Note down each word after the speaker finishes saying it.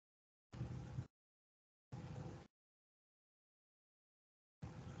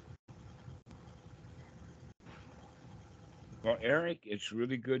Well, Eric, it's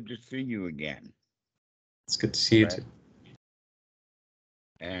really good to see you again. It's good to see you Right. too.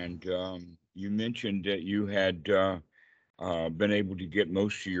 And you mentioned that you had been able to get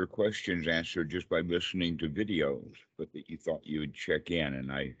most of your questions answered just by listening to videos, but that you thought you would check in,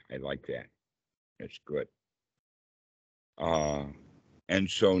 and I like that. That's good. Uh, and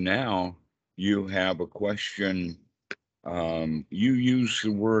so now you have a question. You use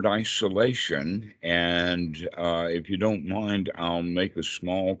the word isolation, and if you don't mind, I'll make a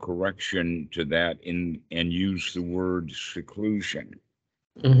small correction to that and use the word seclusion.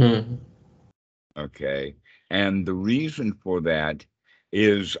 Mm-hmm. Okay. And the reason for that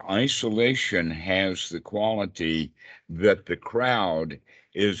is isolation has the quality that the crowd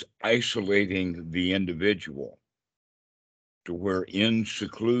is isolating the individual. To where in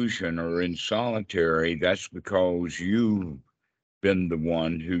seclusion or in solitary, that's because you've been the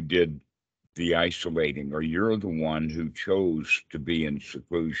one who did the isolating, or you're the one who chose to be in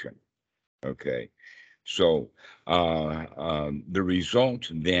seclusion. Okay. So the result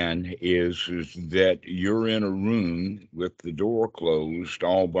then is that you're in a room with the door closed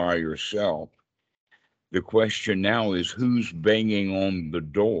all by yourself. The question now is who's banging on the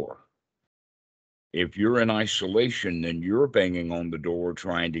door? If you're in isolation, then you're banging on the door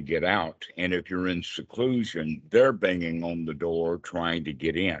trying to get out. And if you're in seclusion, they're banging on the door trying to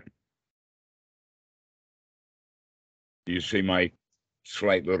get in. You see my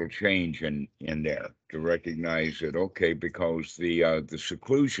slight little change in there to recognize that okay, because the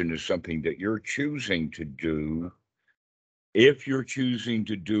seclusion is something that you're choosing to do if you're choosing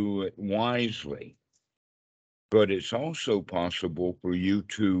to do it wisely, but it's also possible for you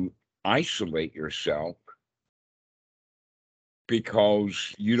to isolate yourself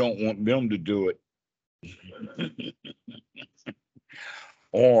because you don't want them to do it.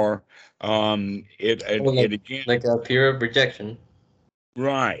 Or Well, it again. like a fear of rejection.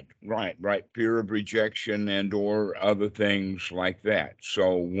 Right. Fear of rejection and or other things like that.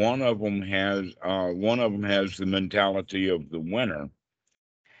 So one of them has the mentality of the winner,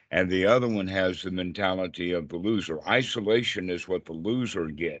 and the other one has the mentality of the loser. Isolation is what the loser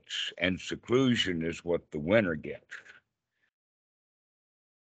gets, and seclusion is what the winner gets.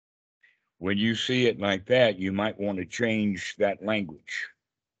 When you see it like that, you might want to change that language.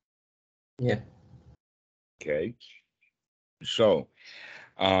 Yeah. Okay. So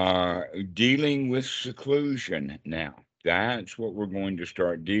dealing with seclusion now. That's what we're going to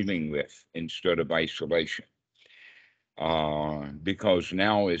start dealing with instead of isolation. Because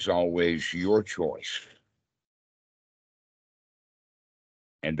now is always your choice.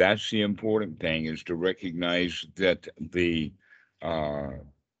 And that's the important thing is to recognize that uh,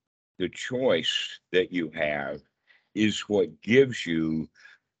 the choice that you have is what gives you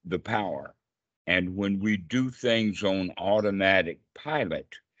the power. And when we do things on automatic pilot,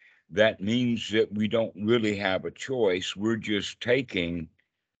 that means that we don't really have a choice. We're just taking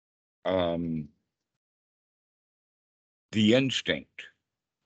um, the instinct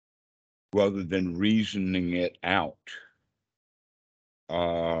rather than reasoning it out.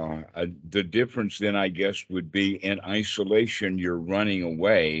 The difference then, I guess, would be in isolation, you're running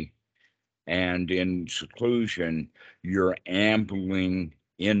away, and in seclusion, you're ambling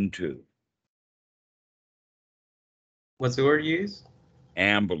into, What's the word you use?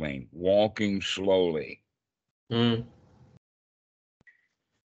 ambling, walking slowly. Mm.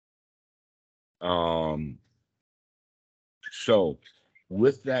 Um, so,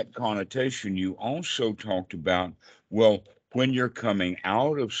 with that connotation, you also talked about, well, when you're coming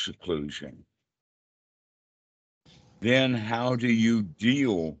out of seclusion, then how do you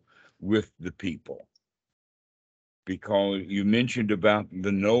deal with the people? Because you mentioned about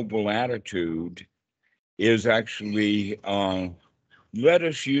the noble attitude is actually, let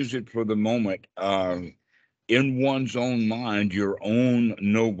us use it for the moment. In one's own mind, your own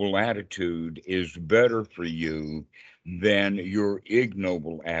noble attitude is better for you than your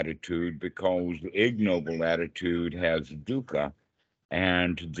ignoble attitude because the ignoble attitude has dukkha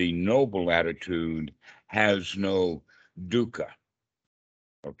and the noble attitude has no dukkha.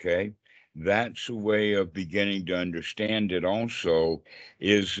 Okay, that's a way of beginning to understand it also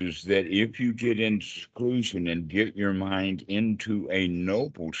is that if you get into seclusion and get your mind into a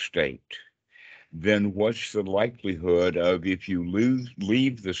noble state, then what's the likelihood of if you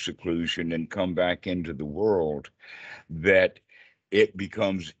leave the seclusion and come back into the world that it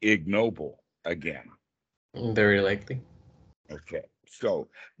becomes ignoble again? Very likely. Okay. So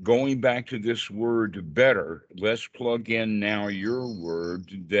going back to this word better, let's plug in now your word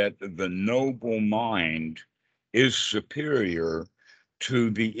that the noble mind is superior to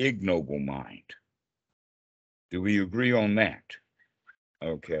the ignoble mind. Do we agree on that?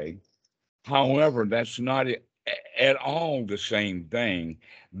 Okay. However, that's not at all the same thing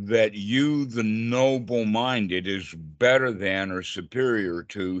that you, the noble minded, is better than or superior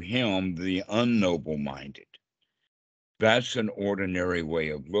to him, the unnoble minded. That's an ordinary way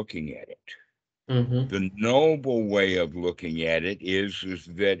of looking at it. The noble way of looking at it is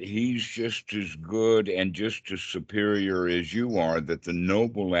that he's just as good and just as superior as you are, that the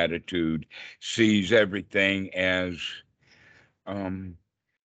noble attitude sees everything as,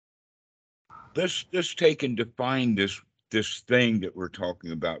 let's take and define this thing that we're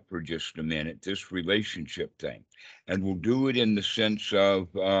talking about for just a minute, this relationship thing. And we'll do it in the sense of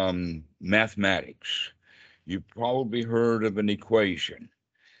mathematics. You've probably heard of an equation.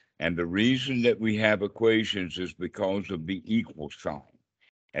 And the reason that we have equations is because of the equal sign.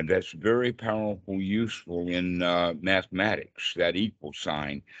 And that's very powerful, useful in mathematics, that equal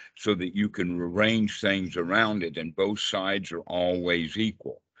sign, so that you can arrange things around it and both sides are always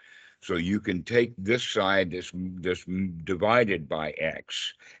equal. So you can take this side that's divided by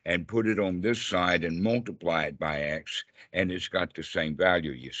X and put it on this side and multiply it by X, and it's got the same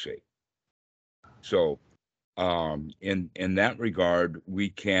value, you see. So in that regard, we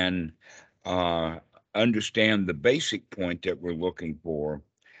can understand the basic point that we're looking for.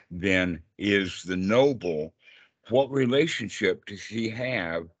 Then is the noble, what relationship does he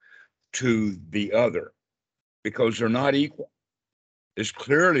have to the other? Because they're not equal. It's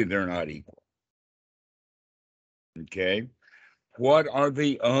clearly they're not equal. Okay. What are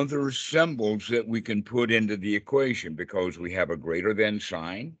the other symbols that we can put into the equation? Because we have a greater than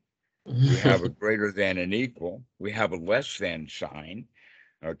sign, we have a greater than and equal, we have a less than sign.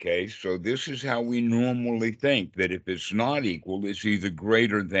 Okay, so this is how we normally think, that if it's not equal, it's either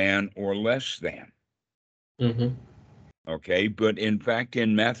greater than or less than. Okay, but in fact,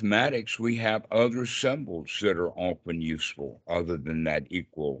 in mathematics, we have other symbols that are often useful other than that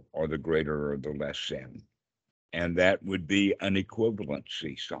equal or the greater or the less than. And that would be an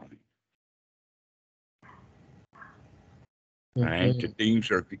equivalency sign. Right? The things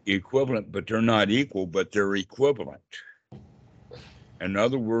are equivalent, but they're not equal, but they're equivalent. In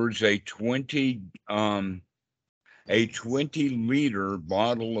other words, a 20-liter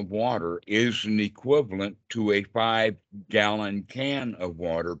bottle of water is an equivalent to a 5-gallon can of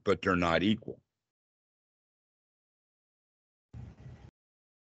water, but they're not equal.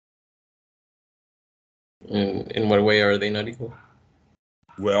 In what way are they not equal?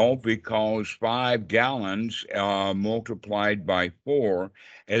 Well, because 5 gallons multiplied by 4,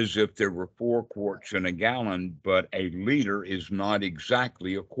 as if there were 4 quarts in a gallon, but a liter is not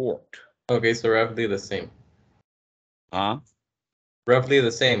exactly a quart. Okay, so roughly the same. Huh? Roughly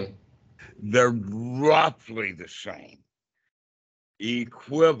the same. They're roughly the same.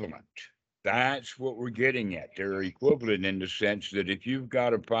 Equivalent. That's what we're getting at. They're equivalent in the sense that if you've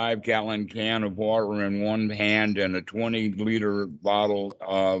got a 5-gallon can of water in one hand and a 20-liter bottle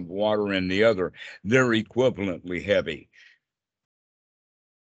of water in the other, they're equivalently heavy.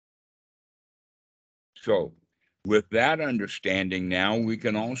 So with that understanding now, we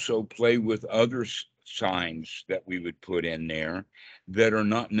can also play with other signs that we would put in there that are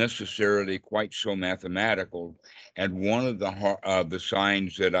not necessarily quite so mathematical. And one of the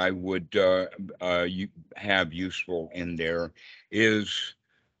signs that I would have useful in there is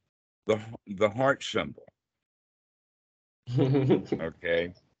the heart symbol.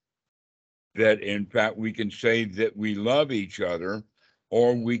 Okay, that in fact we can say that we love each other,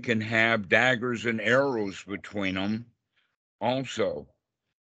 or we can have daggers and arrows between them also.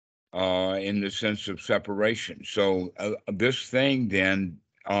 In the sense of separation. So this thing then,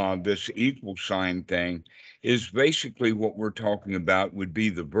 this equal sign thing, is basically what we're talking about would be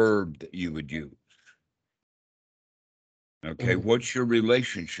the verb that you would use. Okay, what's your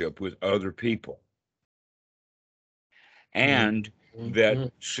relationship with other people? And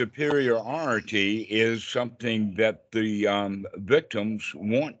that superiority is something that the victims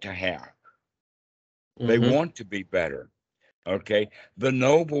want to have. They want to be better. Okay, the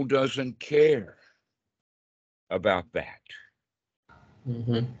noble doesn't care about that.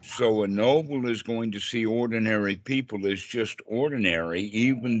 So a noble is going to see ordinary people as just ordinary,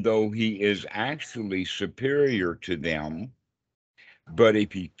 even though he is actually superior to them. But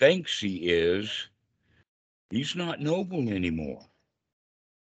if he thinks he is, he's not noble anymore.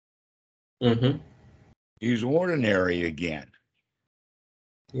 He's ordinary again.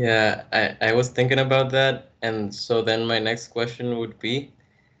 Yeah, I was thinking about that. And so then my next question would be,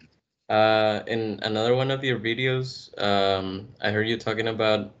 in another one of your videos, I heard you talking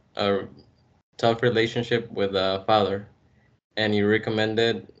about a tough relationship with a father, and you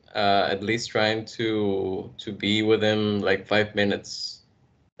recommended at least trying to be with him like 5 minutes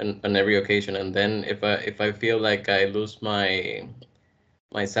on every occasion. And then if I feel like I lose my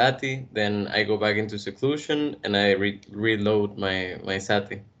sati, then I go back into seclusion and I reload my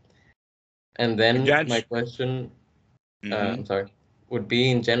sati. And then my That's question, I'm mhm. sorry, would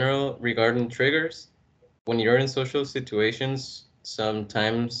be in general regarding triggers. When you're in social situations,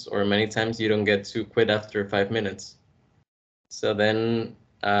 sometimes or many times you don't get to quit after 5 minutes. So then,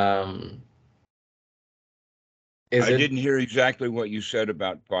 is I it didn't hear exactly what you said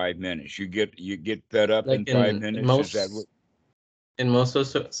about 5 minutes. You get fed up like in 5 minutes. Is that what? in most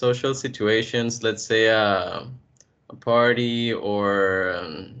social situations, let's say a party or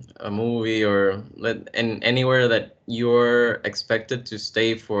a movie or anywhere that you're expected to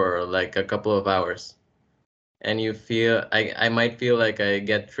stay for like a couple of hours, and you feel I might feel like I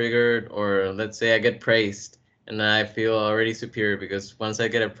get triggered, or let's say I get praised, and I feel already superior because once I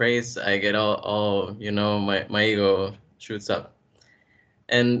get a praise, I get all my ego shoots up,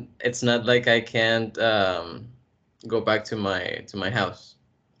 and it's not like I can't go back to my house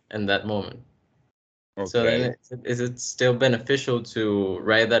in that moment. So then, Okay. is it still beneficial to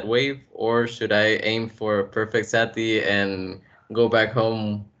ride that wave, or should I aim for a perfect sati and go back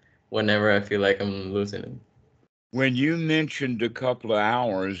home whenever I feel like I'm losing it? When you mentioned a couple of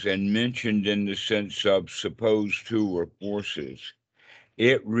hours and mentioned in the sense of supposed to or forces,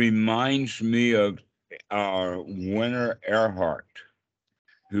 it reminds me of Winter Earhart,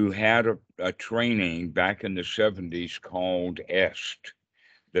 who had a training back in the 70s called EST.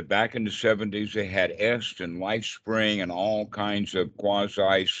 That back in the 70s, they had EST and LifeSpring and all kinds of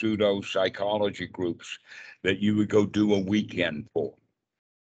quasi pseudo psychology groups that you would go do a weekend for.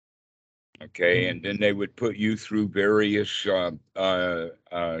 Okay, Mhm. and then they would put you through various jump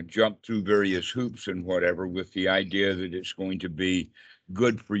through various hoops and whatever, with the idea that it's going to be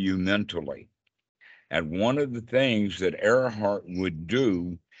good for you mentally. And one of the things that Earhart would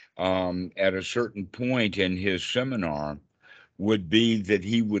do at a certain point in his seminar would be that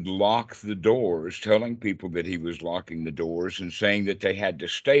he would lock the doors, telling people that he was locking the doors and saying that they had to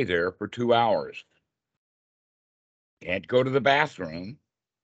stay there for 2 hours. Can't go to the bathroom,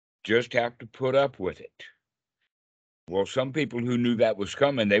 just have to put up with it. Well, some people who knew that was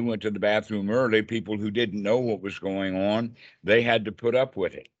coming, they went to the bathroom early. People who didn't know what was going on, they had to put up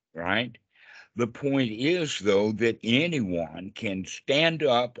with it, right? The point is, though, that anyone can stand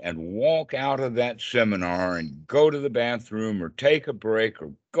up and walk out of that seminar and go to the bathroom or take a break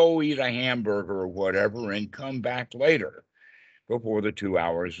or go eat a hamburger or whatever and come back later before the 2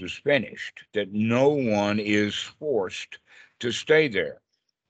 hours is finished. That no one is forced to stay there.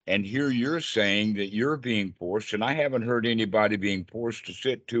 And here you're saying that you're being forced, and I haven't heard anybody being forced to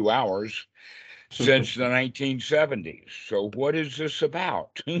sit 2 hours since the 1970s. So what is this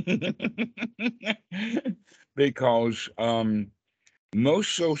about? Because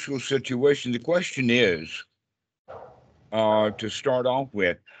most social situations, the question is, to start off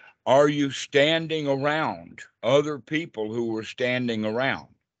with, are you standing around other people who are standing around?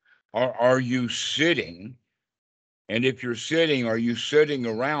 Or are you sitting? And if you're sitting, are you sitting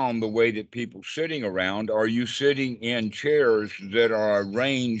around the way that people sitting around? Are you sitting in chairs that are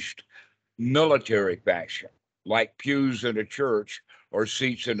arranged military fashion, like pews in a church or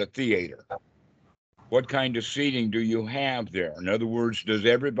seats in a theater? What kind of seating do you have there? In other words, does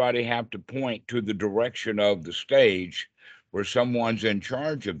everybody have to point to the direction of the stage where someone's in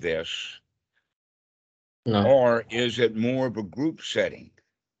charge of this? No. Or is it more of a group setting?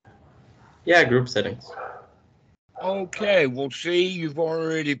 Yeah, group settings. Okay, well, see, you've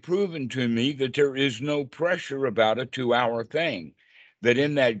already proven to me that there is no pressure about a 2 hour thing. That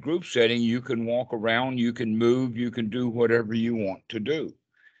in that group setting, you can walk around, you can move, you can do whatever you want to do.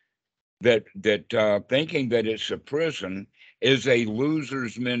 That thinking that it's a prison is a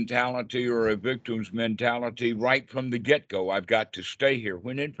loser's mentality or a victim's mentality right from the get-go. I've got to stay here,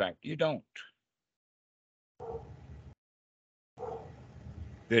 when in fact you don't.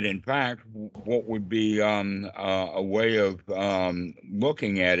 That in fact, what would be a way of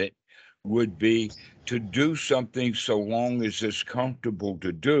looking at it would be to do something so long as it's comfortable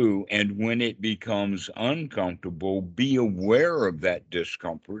to do. And when it becomes uncomfortable, be aware of that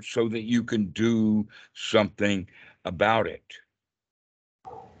discomfort so that you can do something about it.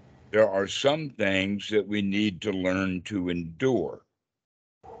 There are some things that we need to learn to endure.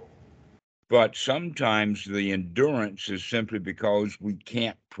 But sometimes the endurance is simply because we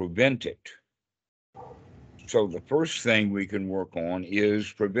can't prevent it. So the first thing we can work on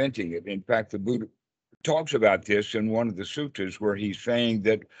is preventing it. In fact, the Buddha talks about this in one of the suttas where he's saying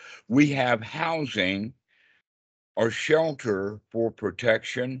that we have housing or shelter for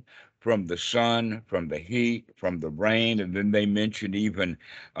protection from the sun, from the heat, from the rain. And then they mention even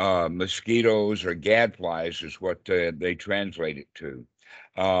mosquitoes or gadflies is what they translate it to,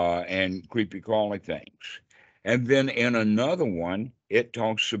 and creepy crawly things. And then in another one, it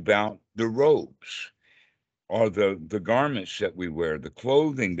talks about the robes or the garments that we wear, the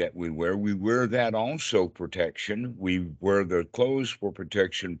clothing that we wear. We wear that also protection. We wear the clothes for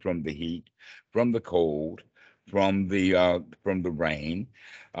protection from the heat, from the cold, from the rain,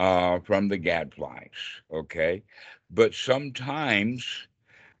 from the gadflies. Okay, but sometimes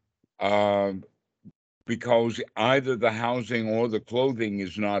uh, because either the housing or the clothing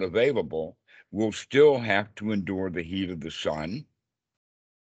is not available, we'll still have to endure the heat of the sun.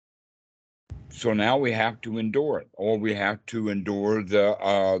 So now we have to endure it, or we have to endure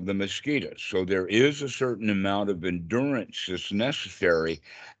the mosquitoes. So there is a certain amount of endurance that's necessary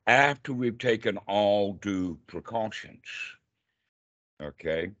after we've taken all due precautions.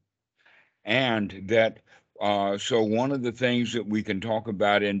 Okay, and that. So one of the things that we can talk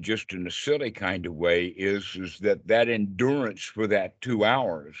about in just in a silly kind of way is that endurance for that 2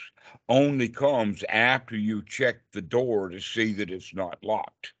 hours only comes after you check the door to see that it's not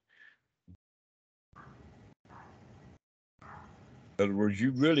locked. In other words,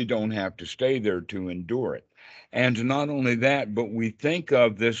 you really don't have to stay there to endure it. And not only that, but we think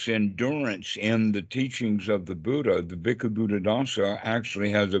of this endurance in the teachings of the Buddha. The Bhikkhu Buddhadasa actually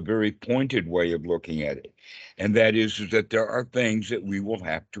has a very pointed way of looking at it. And that is that there are things that we will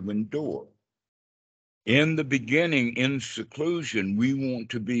have to endure. In the beginning, in seclusion, we want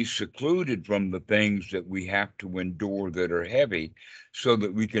to be secluded from the things that we have to endure that are heavy so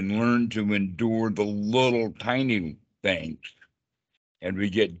that we can learn to endure the little tiny things, and we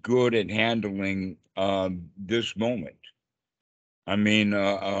get good at handling this moment. I mean,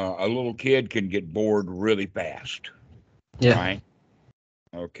 a little kid can get bored really fast, Yeah. right?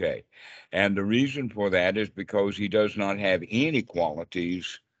 Okay. And the reason for that is because he does not have any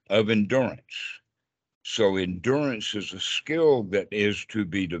qualities of endurance. So endurance is a skill that is to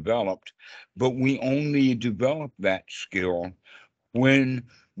be developed, but we only develop that skill when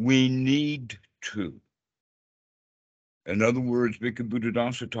we need to. In other words, Bhikkhu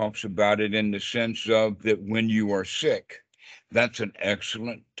Buddhadasa talks about it in the sense of that when you are sick, that's an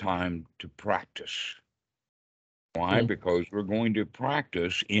excellent time to practice. Why? Mm. Because we're going to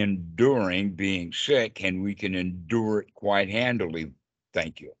practice enduring being sick, and we can endure it quite handily.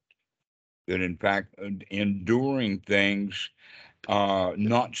 Thank you. That in fact, enduring things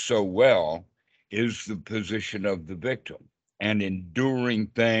not so well is the position of the victim. And enduring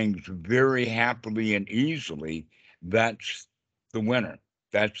things very happily and easily, that's the winner.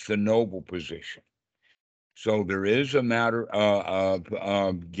 That's the noble position. So there is a matter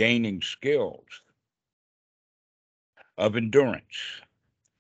of gaining skills of endurance.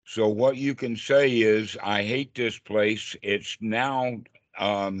 So what you can say is, I hate this place. It's now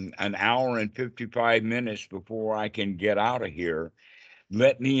an hour and 55 minutes before I can get out of here.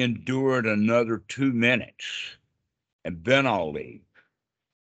 Let me endure it another 2 minutes, and then I'll leave.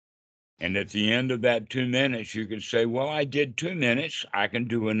 And at the end of that 2 minutes, you can say, well, I did 2 minutes. I can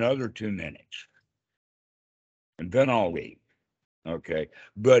do another 2 minutes, and then I'll leave. Okay.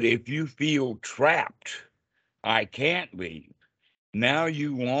 But if you feel trapped, I can't leave. Now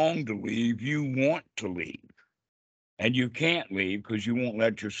you long to leave, you want to leave. And you can't leave because you won't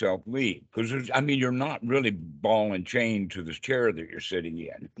let yourself leave. Because, I mean, you're not really ball and chain to this chair that you're sitting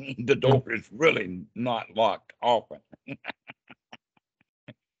in. The door is really not locked often.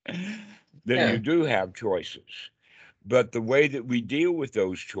 That Yeah. you do have choices. But the way that we deal with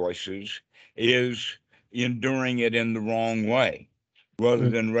those choices is enduring it in the wrong way, rather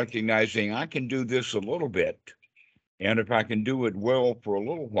Mm. than recognizing I can do this a little bit. And if I can do it well for a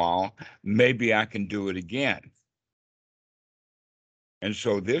little while, maybe I can do it again. And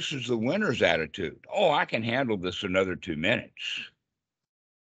so this is the winner's attitude. Oh, I can handle this another 2 minutes.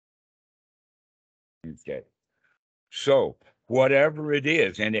 Okay. So whatever it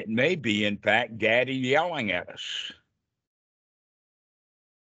is, and it may be, in fact, Daddy yelling at us.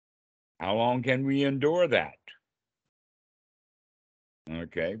 How long can we endure that?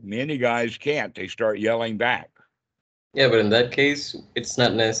 Okay. Many guys can't. They start yelling back. Yeah, but in that case, it's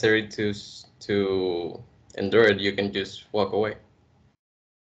not necessary to endure it. You can just walk away.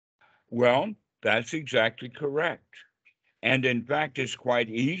 Well, that's exactly correct. And in fact, it's quite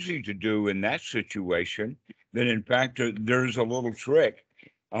easy to do in that situation. That in fact, there's a little trick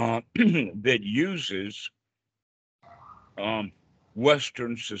that uses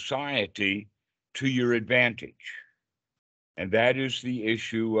Western society to your advantage. And that is the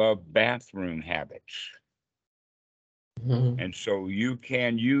issue of bathroom habits. And so you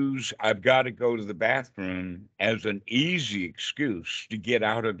can use, I've got to go to the bathroom as an easy excuse to get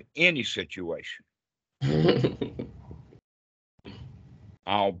out of any situation.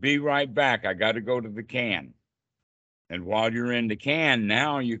 I'll be right back. I got to go to the can. And while you're in the can,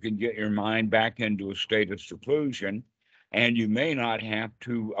 now you can get your mind back into a state of seclusion. And you may not have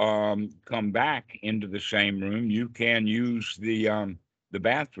to come back into the same room. You can use the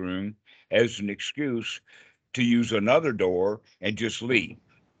bathroom as an excuse to use another door and just leave.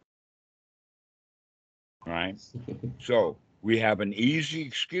 Right? So we have an easy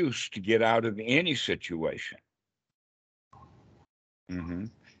excuse to get out of any situation. Mm-hmm.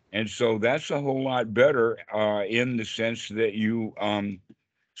 And so that's a whole lot better in the sense that you,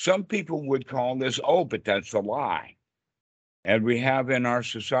 some people would call this, oh, but that's a lie. And we have in our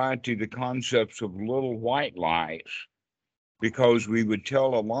society the concepts of little white lies, because we would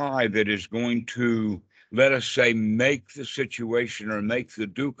tell a lie that is going to, let us say, make the situation or make the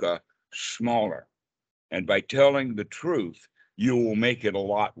dukkha smaller. And by telling the truth, you will make it a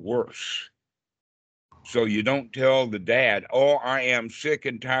lot worse. So you don't tell the dad, oh, I am sick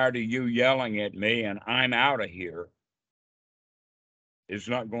and tired of you yelling at me and I'm out of here. It's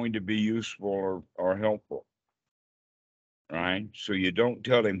not going to be useful or helpful, right? So you don't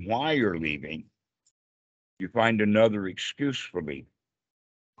tell him why you're leaving. You find another excuse for leaving.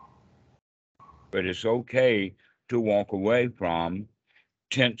 But it's okay to walk away from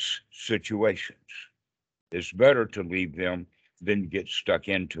tense situations. It's better to leave them than get stuck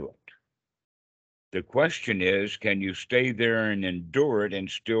into it. The question is, can you stay there and endure it and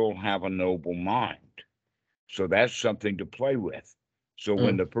still have a noble mind? So that's something to play with. So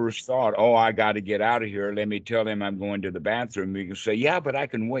when the first thought, oh, I got to get out of here, let me tell him I'm going to the bathroom, you can say, yeah, but I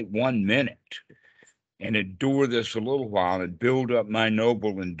can wait 1 minute and endure this a little while and build up my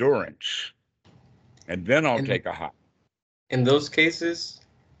noble endurance. And then I'll take a hike. In those cases,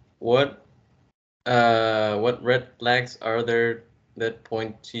 what red flags are there that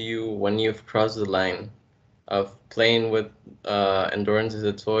point to you when you've crossed the line of playing with endurance as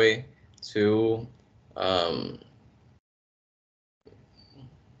a toy to um,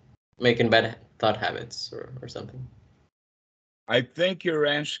 making bad thought habits or something? I think you're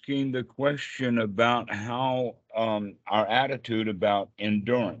asking the question about how our attitude about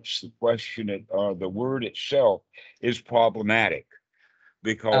endurance, the question, the word itself is problematic,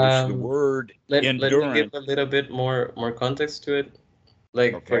 because the word Let me give endurance, a little bit more context to it.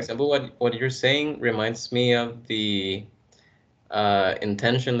 Like, for okay, example, what you're saying reminds me of the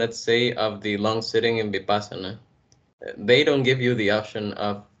intention, let's say, of the long sitting in Vipassana. They don't give you the option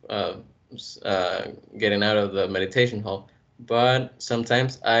of getting out of the meditation hall, but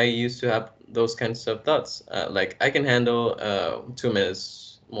sometimes I used to have those kinds of thoughts. Like, I can handle 2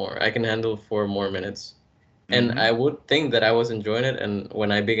 minutes more, I can handle 4 more minutes. And mm-hmm. I would think that I was enjoying it. And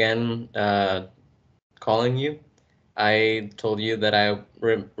when I began calling you, I told you that I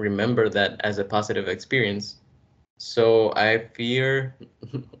remember that as a positive experience. So I fear,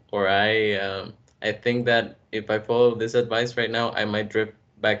 or I think that if I follow this advice right now, I might drift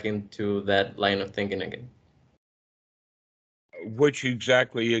back into that line of thinking again. Which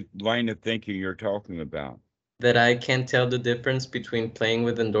exactly line of thinking you're talking about? That I can't tell the difference between playing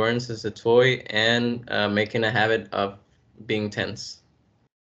with endurance as a toy and making a habit of being tense.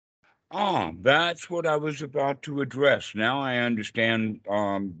 Ah, that's what I was about to address. Now I understand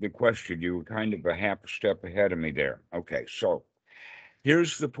the question. You were kind of a half a step ahead of me there. Okay, so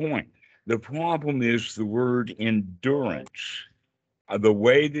here's the point. The problem is the word endurance. The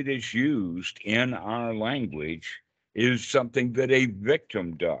way that it's used in our language is something that a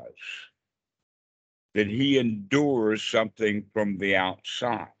victim does, that he endures something from the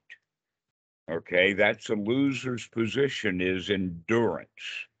outside. Okay, that's a loser's position, is endurance.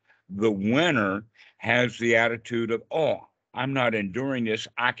 The winner has the attitude of, oh, I'm not enduring this,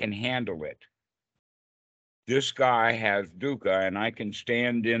 I can handle it. This guy has dukkha and I can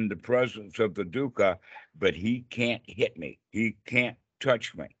stand in the presence of the dukkha, but he can't hit me. He can't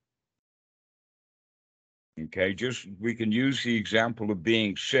touch me. Okay, just we can use the example of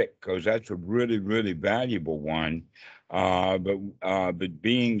being sick, because that's a really, really valuable one. But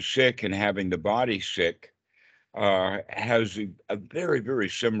being sick and having the body sick has a very, very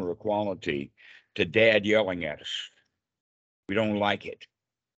similar quality to dad yelling at us. We don't like it.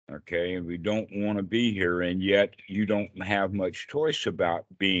 Okay, and we don't want to be here, and yet you don't have much choice about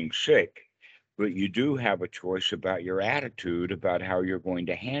being sick, but you do have a choice about your attitude about how you're going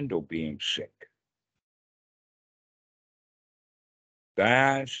to handle being sick.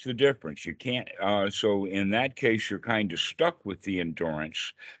 That's the difference. You can't, so in that case, you're kind of stuck with the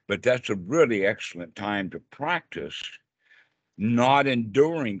endurance, but that's a really excellent time to practice not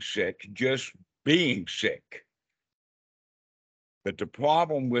enduring sick, just being sick. But the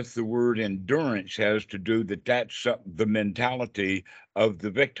problem with the word endurance has to do that that's the mentality of the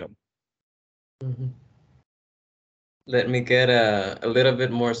victim. Mm-hmm. Let me get a little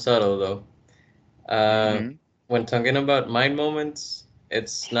bit more subtle though. Mm-hmm. When talking about mind moments,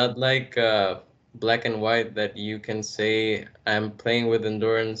 it's not like black and white that you can say I'm playing with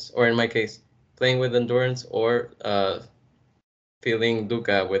endurance, or in my case, playing with endurance or feeling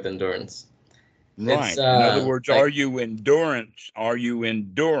dukkha with endurance. It's Right. In other words, are you endurance? Are you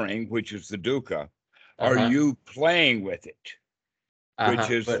enduring, which is the dukkha? Are uh-huh, you playing with it, which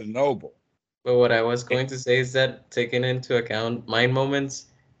uh-huh. is the noble? But what I was It, going to say is that taking into account mind moments,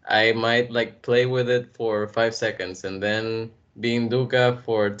 I might like play with it for 5 seconds and then being dukkha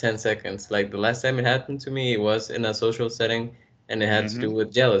for 10 seconds. Like the last time it happened to me, it was in a social setting and it had to do mm-hmm.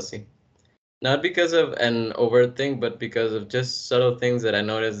 with jealousy. Not because of an overt thing, but because of just subtle things that I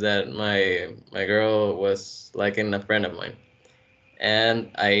noticed that my girl was liking a friend of mine.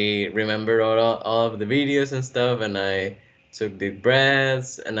 And I remember all of the videos and stuff, and I took deep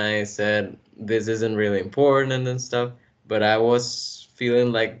breaths and I said, this isn't really important and stuff, but I was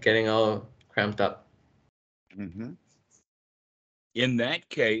feeling like getting all cramped up. Mm-hmm. In that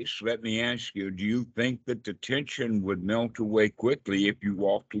case, let me ask you, do you think that the tension would melt away quickly if you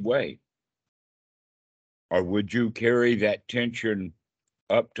walked away? Or would you carry that tension,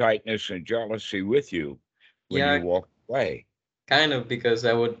 uptightness, and jealousy with you when you Yeah, walk away? kind of, because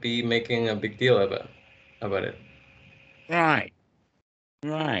I would be making a big deal about it. Right,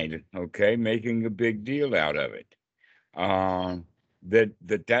 right. Okay, making a big deal out of it.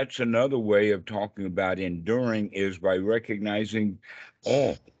 That's another way of talking about enduring is by recognizing,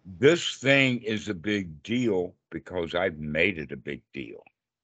 oh, this thing is a big deal because I've made it a big deal.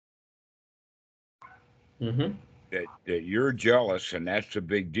 Mm-hmm. That you're jealous and that's a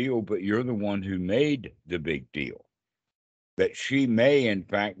big deal, but you're the one who made the big deal. That she may, in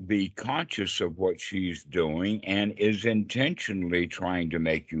fact, be conscious of what she's doing and is intentionally trying to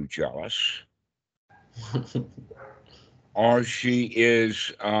make you jealous, or she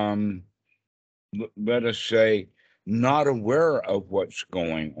is, let us say, not aware of what's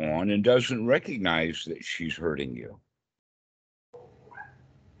going on and doesn't recognize that she's hurting you.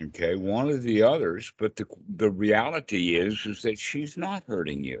 Okay, one of the others, but the reality is that she's not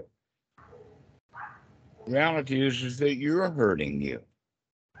hurting you. Reality is that you're hurting you.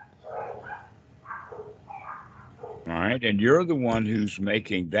 All right. And you're the one who's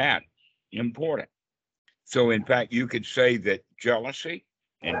making that important. So, in fact, you could say that jealousy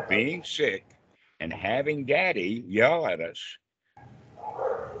and being sick and having daddy yell at us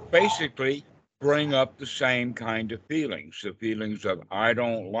basically bring up the same kind of feelings, the feelings of, I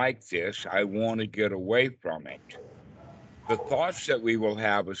don't like this, I want to get away from it. The thoughts that we will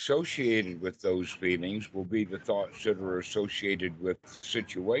have associated with those feelings will be the thoughts that are associated with the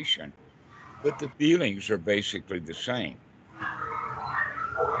situation, but the feelings are basically the same.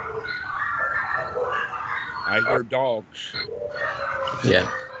 I hear dogs. Yeah,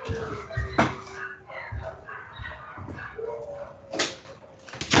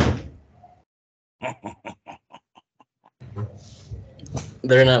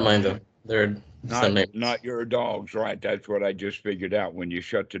 they're not mine though. They're some neighbors. Not your dogs, right? That's what I just figured out. When you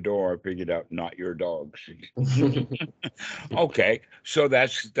shut the door, I figured out not your dogs. Okay, so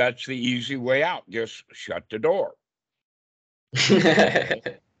that's the easy way out. Just shut the door. Okay.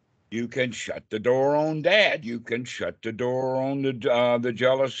 You can shut the door on dad. You can shut the door on the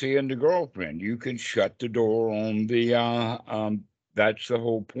jealousy and the girlfriend. You can shut the door on the that's the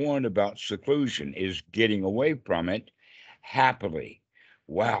whole point about seclusion is getting away from it happily.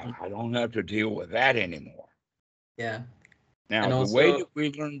 Wow, I don't have to deal with that anymore. Yeah, Now, and the way also, that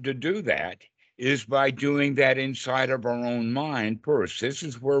we learn to do that is by doing that inside of our own mind first. This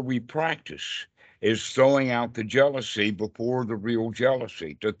is where we practice, is throwing out the jealousy before the real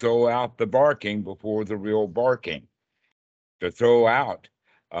jealousy, to throw out the barking before the real barking, to throw out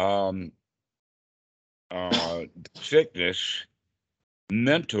um, sickness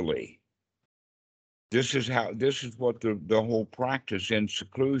mentally. This is what the whole practice in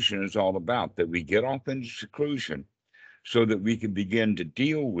seclusion is all about, that we get off into seclusion so that we can begin to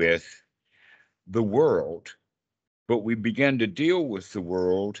deal with the world, but we begin to deal with the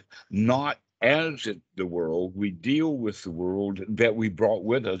world not as the world, we deal with the world that we brought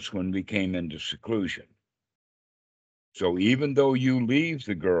with us when we came into seclusion. So even though you leave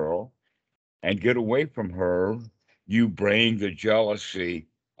the girl and get away from her, you bring the jealousy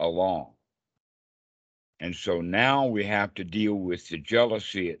along. And so now we have to deal with the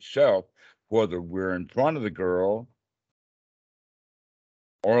jealousy itself, whether we're in front of the girl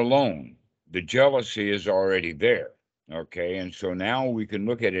or alone. The jealousy is already there. Okay. And so now we can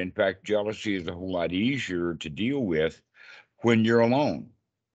look at it. In fact, jealousy is a whole lot easier to deal with when you're alone,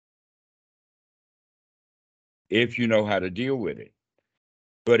 if you know how to deal with it.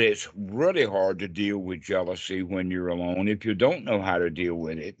 But it's really hard to deal with jealousy when you're alone if you don't know how to deal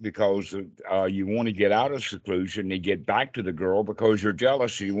with it, because you want to get out of seclusion and get back to the girl because you're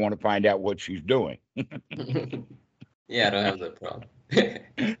jealous. So you want to find out what she's doing. Yeah, I don't have that problem.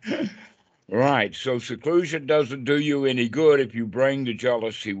 Right. So seclusion doesn't do you any good if you bring the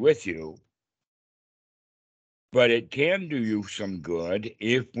jealousy with you. But it can do you some good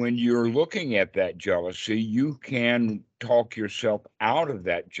if, when you're looking at that jealousy, you can talk yourself out of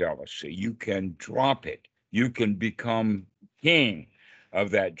that jealousy. You can drop it. You can become king of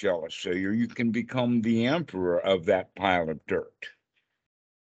that jealousy, or you can become the emperor of that pile of dirt.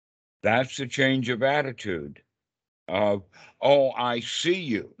 That's the change of attitude. Of, oh, I see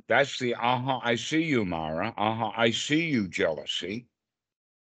you. That's the I see you, Mara. I see you, jealousy.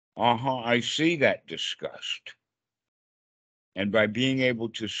 I see that disgust. And by being able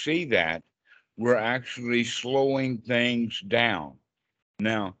to see that, we're actually slowing things down.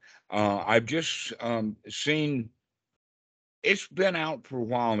 Now, I've just seen, it's been out for a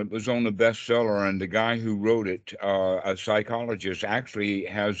while. It was on the bestseller, and the guy who wrote it, a psychologist, actually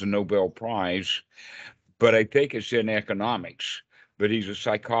has a Nobel Prize, but I think it's in economics. But he's a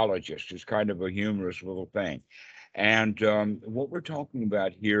psychologist. It's kind of a humorous little thing. And what we're talking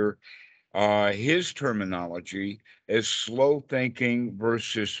about here, his terminology is slow thinking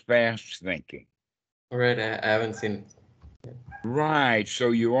versus fast thinking. All right, I haven't seen it. Right.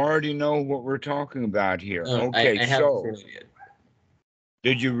 So you already know what we're talking about here. No, Okay. I haven't seen So it yet.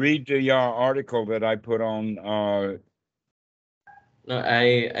 did you read the article that I put on? No,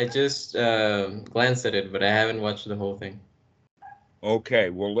 I just glanced at it, but I haven't watched the whole thing. Okay.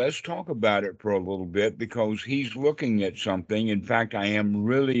 Well, let's talk about it for a little bit, because he's looking at something. In fact, I am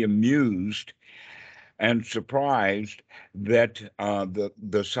really amused and surprised that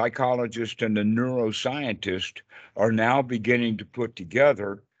the psychologist and the neuroscientist are now beginning to put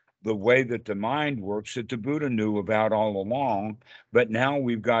together the way that the mind works that the Buddha knew about all along. But now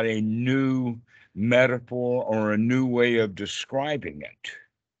we've got a new metaphor or a new way of describing it.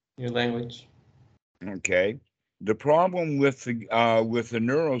 New language. Okay. The problem with the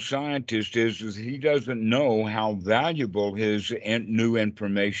neuroscientist is he doesn't know how valuable his new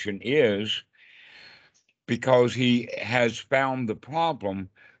information is, because he has found the problem,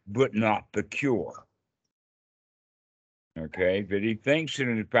 but not the cure. Okay, but he thinks,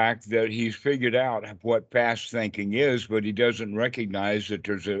 in fact, that he's figured out what fast thinking is, but he doesn't recognize that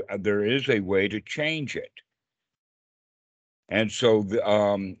there is a way to change it. And so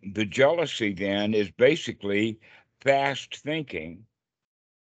the jealousy then is basically fast thinking,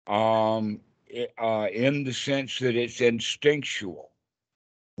 in the sense that it's instinctual.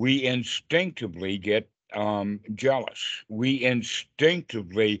 We instinctively get jealous. We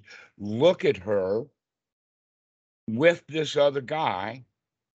instinctively look at her with this other guy,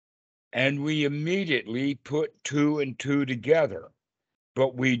 and we immediately put two and two together.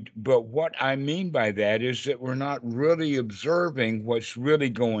 But what I mean by that is that we're not really observing what's really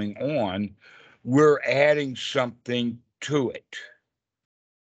going on. We're adding something to it.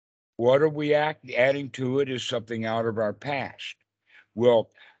 What are we adding to it is something out of our past.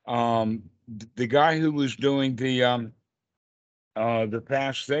 Well, the guy who was doing the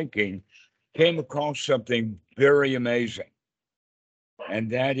fast thinking came across something very amazing, and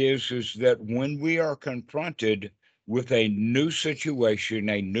that is that when we are confronted with a new situation,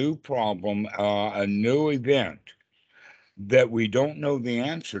 a new problem, a new event that we don't know the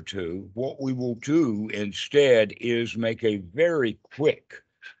answer to, what we will do instead is make a very quick,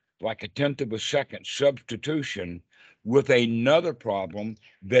 like a tenth of a second, substitution with another problem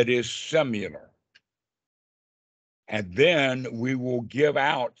that is similar. And then we will give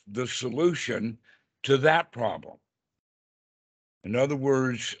out the solution to that problem. In other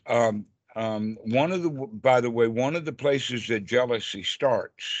words, by the way, one of the places that jealousy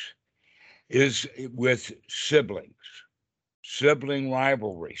starts is with siblings, sibling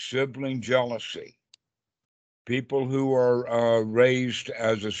rivalry, sibling jealousy. People who are raised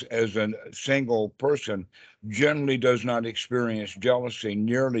as a single person generally does not experience jealousy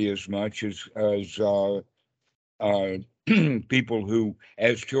nearly as much as people who,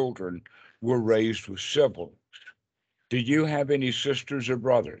 as children, were raised with siblings. Did you have any sisters or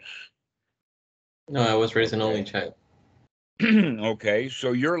brothers? No, I was raised an only Okay. child. Okay,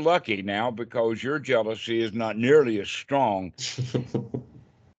 so you're lucky now because your jealousy is not nearly as strong.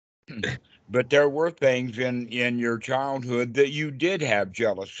 But there were things in your childhood that you did have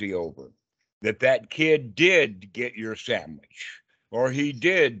jealousy over. That kid did get your sandwich, or he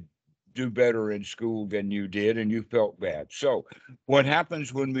did do better in school than you did, and you felt bad. So, what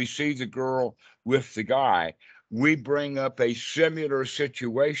happens when we see the girl with the guy? We bring up a similar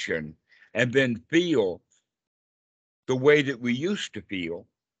situation and then feel the way that we used to feel,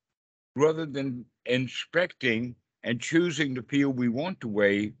 rather than inspecting and choosing to feel we want the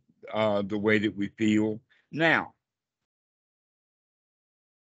way that we feel now.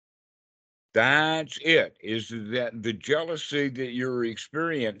 That's it. Is that the jealousy that you're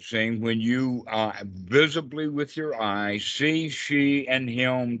experiencing when you visibly with your eyes see she and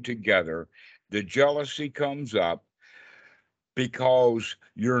him together? The jealousy comes up because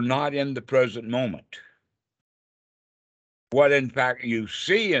you're not in the present moment. What in fact you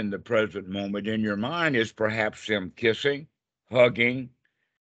see in the present moment in your mind is perhaps them kissing, hugging,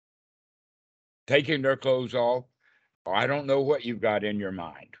 taking their clothes off. I don't know what you've got in your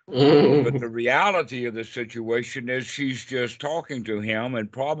mind. But the reality of the situation is she's just talking to him and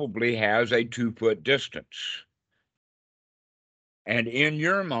probably has a 2 foot distance. And in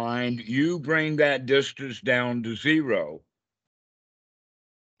your mind, you bring that distance down to 0,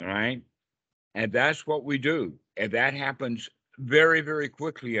 right? And that's what we do. And that happens very, very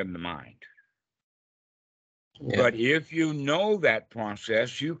quickly in the mind. Yeah. But if you know that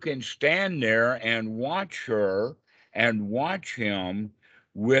process, you can stand there and watch her and watch him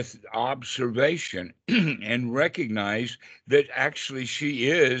with observation and recognize that actually she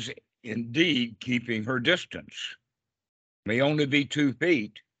is indeed keeping her distance. May only be 2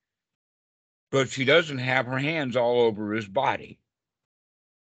 feet, but she doesn't have her hands all over his body.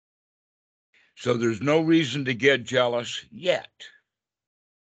 So there's no reason to get jealous yet.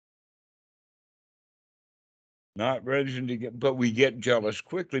 Not reason to get, but we get jealous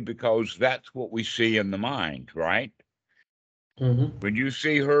quickly because that's what we see in the mind, right? Mm-hmm. When you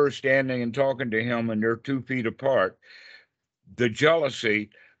see her standing and talking to him and they're 2 feet apart, the jealousy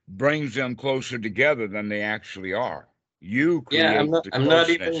brings them closer together than they actually are. You Yeah, create the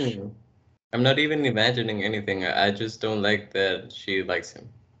closeness. I'm not even imagining anything. I just don't like that she likes him.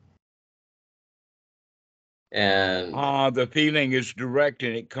 And The feeling is direct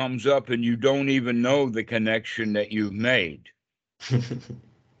and it comes up, and you don't even know the connection that you've made.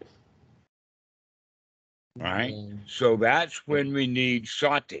 Right? yeah. So that's when we need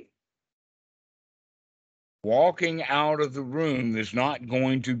sati. Walking out of the room is not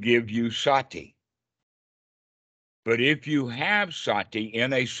going to give you sati. But if you have sati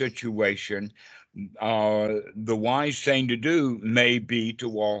in a situation, the wise thing to do may be to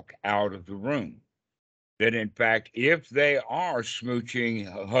walk out of the room. That in fact, if they are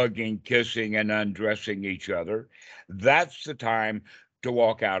smooching, hugging, kissing, and undressing each other, that's the time to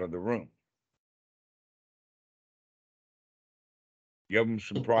walk out of the room. Give them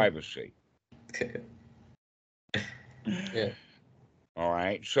some privacy. Yeah. All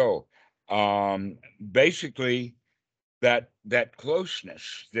right. So basically, that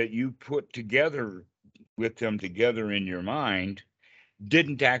closeness that you put together with them together in your mind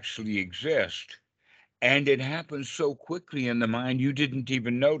didn't actually exist. And it happened so quickly in the mind, you didn't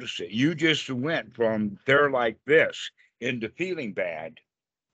even notice it. You just went from they're like this into feeling bad.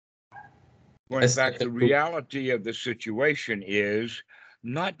 When in It's like fact, a the loop. reality of the situation is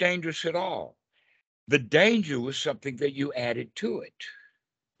not dangerous at all. The danger was something that you added to it.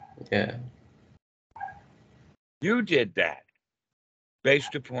 Yeah. You did that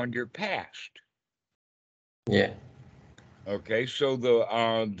based upon your past. Yeah. Okay, so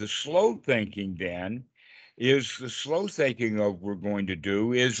the slow thinking then is the slow thinking of we're going to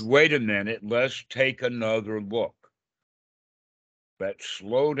do is wait a minute, let's take another look. Let's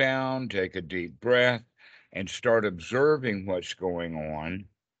slow down, take a deep breath, and start observing what's going on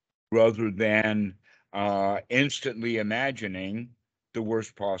rather than instantly imagining the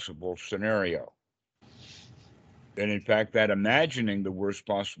worst possible scenario. And in fact, that imagining the worst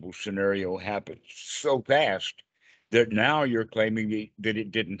possible scenario happens so fast that now you're claiming that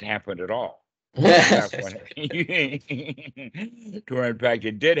it didn't happen at all. In fact, when to where in fact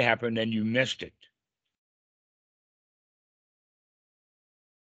it did happen and you missed it.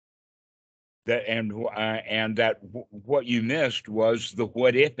 What you missed was the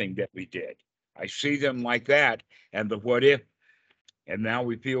what ifing that we did. I see them like that, and the what if, and now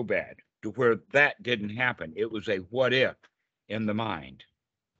we feel bad. To where that didn't happen, it was a what if in the mind.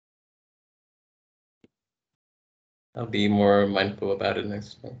 I'll be more mindful about it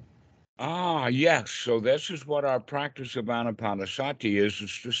next time. Yes. So this is what our practice of anapanasati is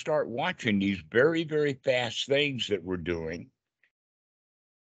to start watching these very, very fast things that we're doing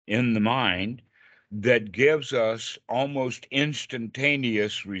in the mind that gives us almost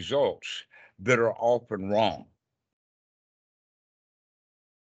instantaneous results that are often wrong.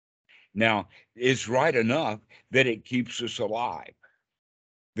 Now, it's right enough that it keeps us alive.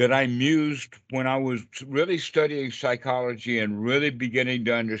 That I mused when I was really studying psychology and really beginning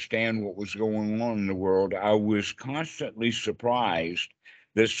to understand what was going on in the world. I was constantly surprised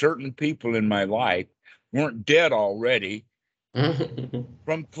that certain people in my life weren't dead already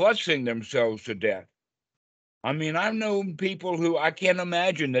from flushing themselves to death. I mean, I've known people who I can't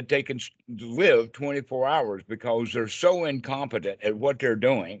imagine that they can live 24 hours because they're so incompetent at what they're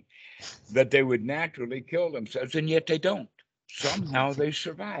doing that they would naturally kill themselves, and yet they don't. Somehow they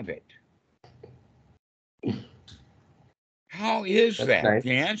survive it. How is That's that? nice.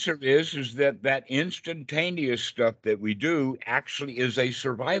 The answer is that that instantaneous stuff that we do actually is a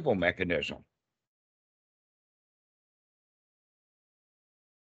survival mechanism.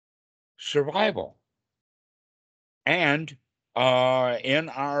 Survival. And in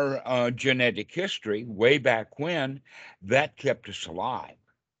our genetic history, way back when, that kept us alive.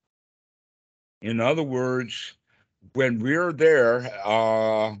 In other words, when we're there,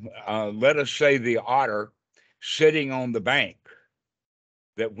 let us say the otter sitting on the bank,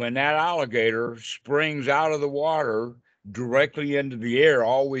 that when that alligator springs out of the water directly into the air,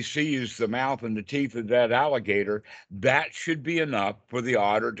 all we see is the mouth and the teeth of that alligator. That should be enough for the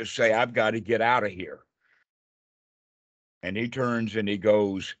otter to say, I've got to get out of here. And he turns and he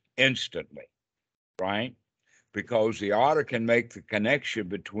goes instantly, right? Because the otter can make the connection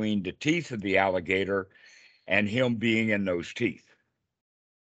between the teeth of the alligator and him being in those teeth.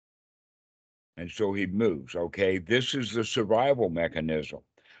 And so he moves. Okay, this is the survival mechanism.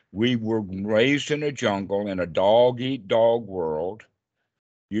 We were raised in a jungle in a dog eat dog world.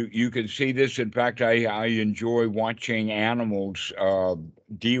 You can see this. In fact, I enjoy watching animals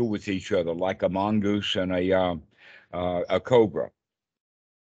deal with each other, like a mongoose and a cobra.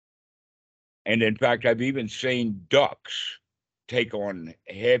 And in fact, I've even seen ducks take on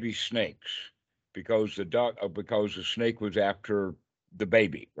heavy snakes because because the snake was after the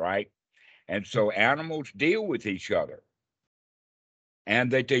baby, right? And so animals deal with each other,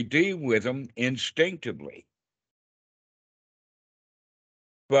 and that they deal with them instinctively.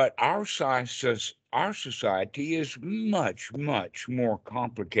 But our society is much, much more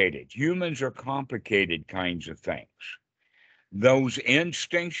complicated. Humans are complicated kinds of things. Those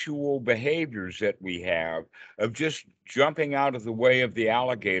instinctual behaviors that we have of just jumping out of the way of the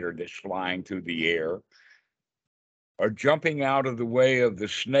alligator that's flying through the air, or jumping out of the way of the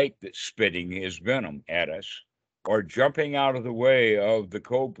snake that's spitting his venom at us, or jumping out of the way of the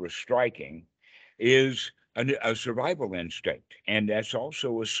cobra striking, is a survival instinct. And that's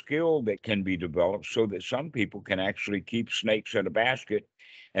also a skill that can be developed so that some people can actually keep snakes in a basket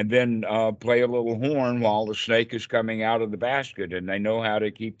and then play a little horn while the snake is coming out of the basket. And they know how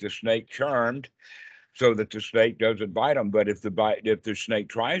to keep the snake charmed so that the snake doesn't bite them. But if the snake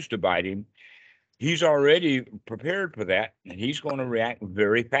tries to bite him, he's already prepared for that, and he's going to react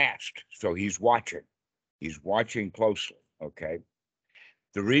very fast. So he's watching. He's watching closely. Okay.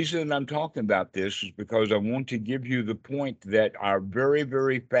 The reason I'm talking about this is because I want to give you the point that our very,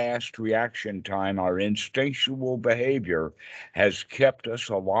 very fast reaction time, our instinctual behavior, has kept us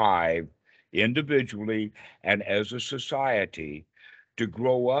alive individually and as a society to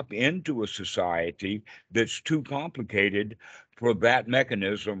grow up into a society that's too complicated for that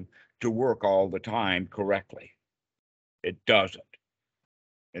mechanism to work all the time correctly. It doesn't.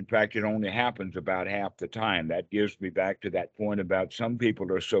 In fact, it only happens about half the time. That gives me back to that point about some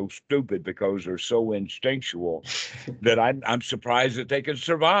people are so stupid because they're so instinctual that I'm surprised that they can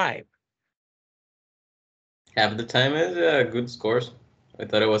survive. Half the time is good scores. I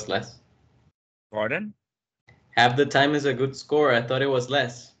thought it was less. Pardon? Half the time is a good score. I thought it was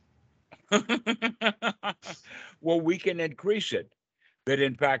less. Well, we can increase it. That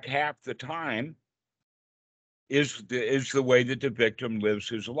in fact, half the time is the way that the victim lives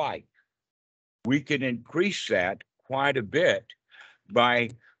his life. We can increase that quite a bit by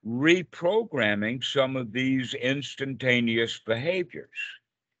reprogramming some of these instantaneous behaviors.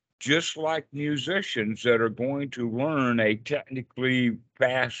 Just like musicians that are going to learn a technically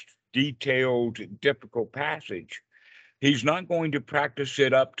fast, detailed, difficult passage, he's not going to practice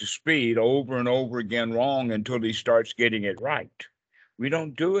it up to speed over and over again wrong until he starts getting it right. We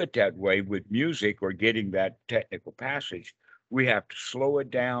don't do it that way with music or getting that technical passage. We have to slow it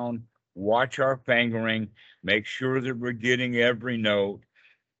down, watch our fingering, make sure that we're getting every note,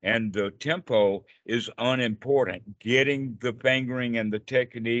 And the tempo is unimportant. Getting the fingering and the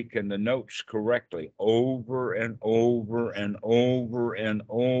technique and the notes correctly over and over and over and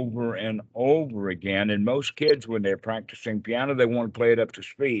over and over again. And most kids, when they're practicing piano, they want to play it up to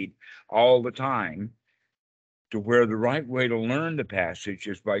speed all the time, to where the right way to learn the passage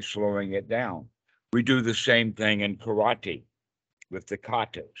is by slowing it down. We do the same thing in karate with the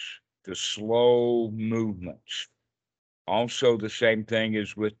katas, the slow movements. Also, the same thing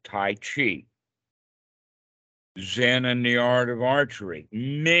is with Tai Chi, Zen, and the art of archery.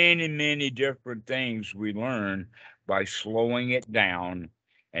 Many, many different things we learn by slowing it down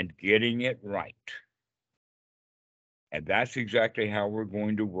and getting it right. And that's exactly how we're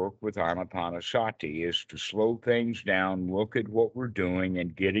going to work with Anapanasati, is to slow things down, look at what we're doing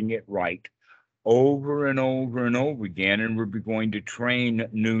and getting it right over and over and over again. And we're going to train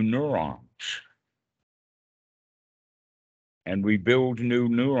new neurons. And we build new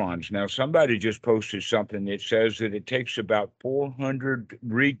neurons. Now, somebody just posted something that says that it takes about 400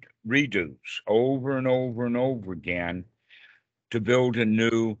 redos over and over and over again to build a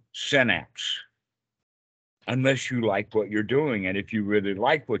new synapse, unless you like what you're doing. And if you really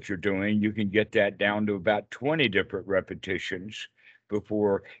like what you're doing, you can get that down to about 20 different repetitions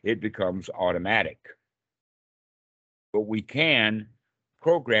before it becomes automatic. But we can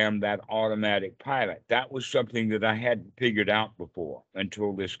program that automatic pilot. That was something that I hadn't figured out before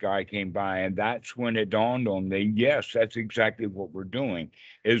until this guy came by. And that's when it dawned on me, yes, that's exactly what we're doing,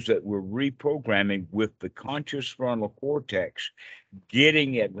 is that we're reprogramming with the conscious frontal cortex,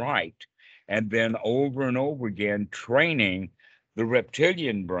 getting it right, and then over and over again, training the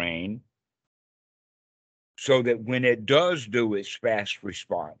reptilian brain so that when it does do its fast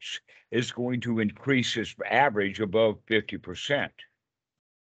response, it's going to increase its average above 50%.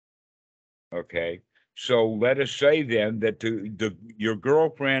 Okay. So let us say then that your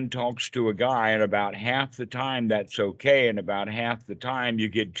girlfriend talks to a guy, and about half the time that's okay, and about half the time you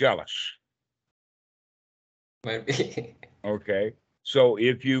get jealous. Might be. Okay. So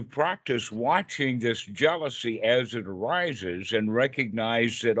if you practice watching this jealousy as it arises and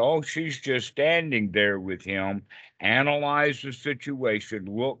recognize that, oh, she's just standing there with him, analyze the situation,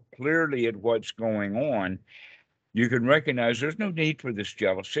 look clearly at what's going on, you can recognize there's no need for this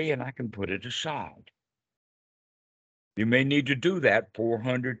jealousy and I can put it aside. You may need to do that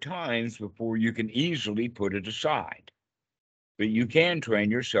 400 times before you can easily put it aside. But you can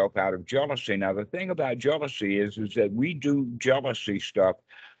train yourself out of jealousy. Now, the thing about jealousy is that we do jealousy stuff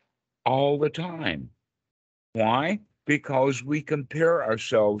all the time. Why? Because we compare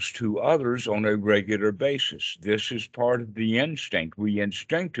ourselves to others on a regular basis. This is part of the instinct. We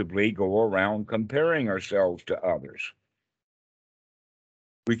instinctively go around comparing ourselves to others.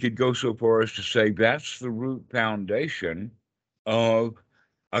 We could go so far as to say that's the root foundation of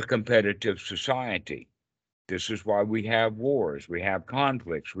a competitive society. This is why we have wars, we have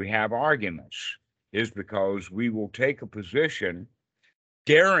conflicts, we have arguments, is because we will take a position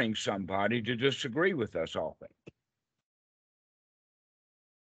daring somebody to disagree with us often.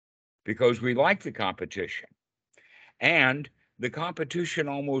 Because we like the competition. And the competition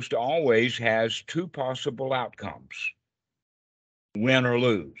almost always has two possible outcomes: win or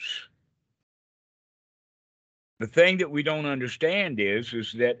lose. The thing that we don't understand is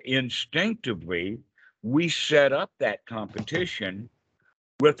that instinctively we set up that competition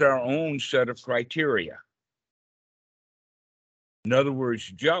with our own set of criteria. In other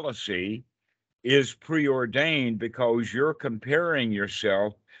words, jealousy is preordained because you're comparing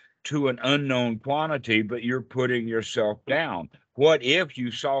yourself to an unknown quantity, but you're putting yourself down. What if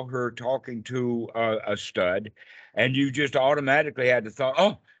you saw her talking to a stud and you just automatically had the thought,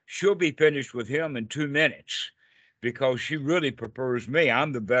 oh, she'll be finished with him in 2 minutes because she really prefers me.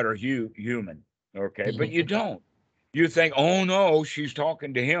 I'm the better human. Okay. But you don't. You think, oh no, she's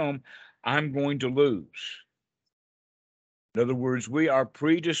talking to him. I'm going to lose. In other words, we are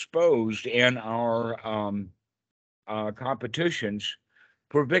predisposed in our competitions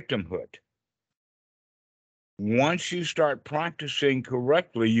for victimhood. Once you start practicing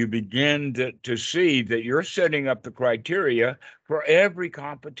correctly, you begin to see that you're setting up the criteria for every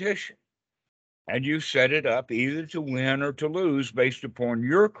competition. And you set it up either to win or to lose based upon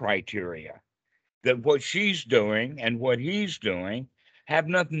your criteria. That what she's doing and what he's doing have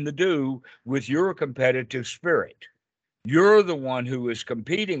nothing to do with your competitive spirit. You're the one who is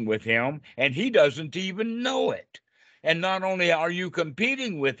competing with him, and he doesn't even know it. And not only are you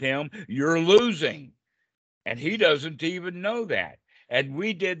competing with him, you're losing. And he doesn't even know that. And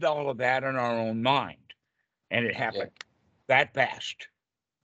we did all of that in our own mind. And it happened that fast.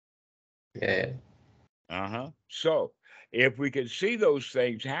 Yeah. So If we could see those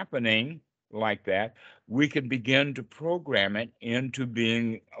things happening like that, we can begin to program it into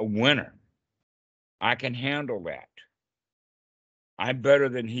being a winner. I can handle that. I'm better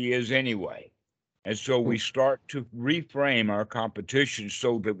than he is anyway. And so we start to reframe our competition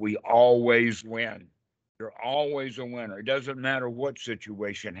so that we always win. You're always a winner. It doesn't matter what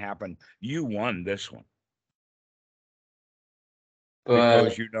situation happened. You won this one because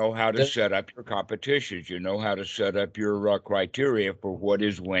But you know how to set up your competitions. You know how to set up your criteria for what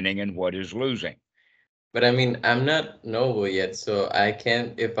is winning and what is losing. But I mean, I'm not noble yet, so I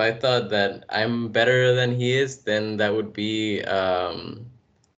can't. If I thought that I'm better than he is, then that would be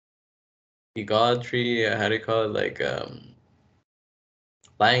idolatry. How do you call it? Like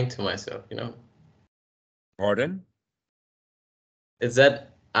lying to myself. You know? Pardon? Is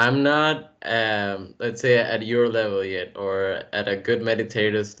that I'm not let's say at your level yet, or at a good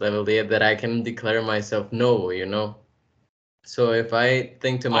meditator's level yet, that I can declare myself noble. You know? So if I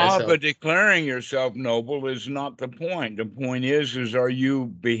think to myself, But declaring yourself noble is not the point. The point is are you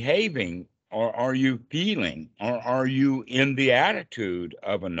behaving, or are you feeling, or are you in the attitude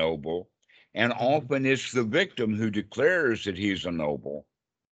of a noble? And often it's the victim who declares that he's a noble.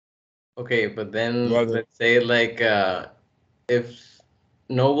 okay, but then Rather, let's say like if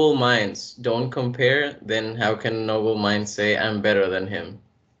noble minds don't compare, then how can noble minds say I'm better than him?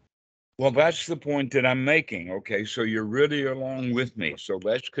 well, that's the point that I'm making. Okay, so you're really along with me. So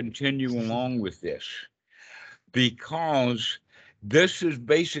let's continue along with this, because this is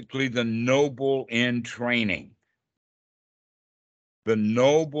basically the noble in training. The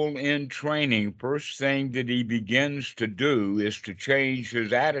noble in training, first thing that he begins to do is to change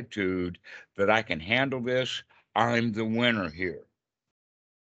his attitude that I can handle this. I'm the winner here.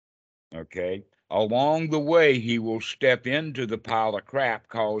 Okay. Along the way, he will step into the pile of crap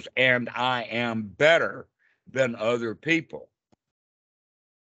cause, and I am better than other people.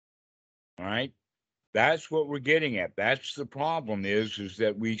 All right. That's what we're getting at. That's the problem is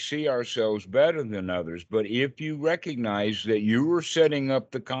that we see ourselves better than others. But if you recognize that you were setting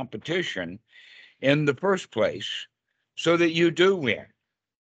up the competition in the first place so that you do win,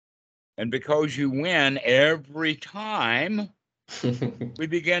 and because you win every time, we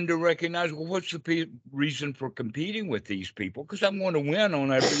begin to recognize, well, what's the reason for competing with these people? Because I'm going to win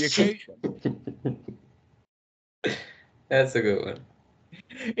on every occasion. That's a good one.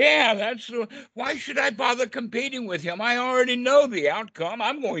 Yeah, why should I bother competing with him? I already know the outcome.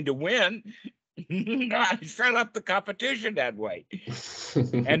 I'm going to win. I set up the competition that way.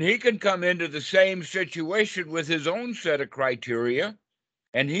 And he can come into the same situation with his own set of criteria,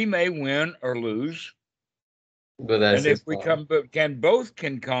 and he may win or lose. But that's And if his we problem. both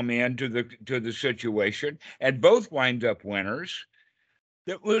can come into the situation and both wind up winners,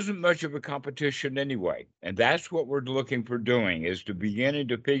 there wasn't much of a competition anyway. And that's what we're looking for doing, is to beginning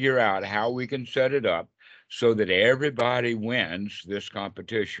to figure out how we can set it up so that everybody wins this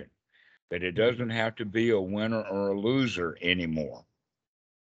competition, that it doesn't have to be a winner or a loser anymore.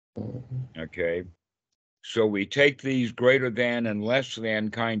 Okay. So we take these greater than and less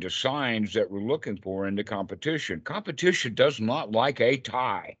than kind of signs that we're looking for in the competition. Competition does not like a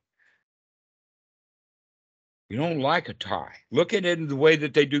tie. You don't like a tie. Look at it in the way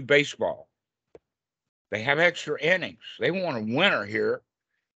that they do baseball. They have extra innings. They want a winner here.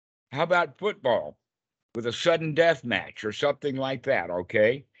 How about football with a sudden death match or something like that?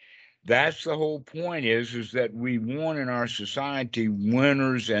 Okay. That's the whole point is that we want in our society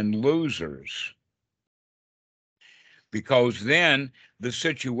winners and losers, because then the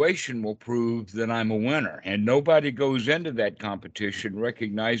situation will prove that I'm a winner. And nobody goes into that competition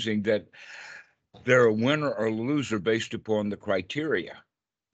recognizing that they're a winner or loser based upon the criteria.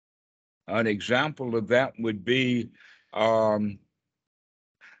 An example of that would be, let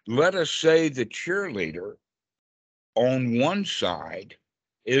us say the cheerleader on one side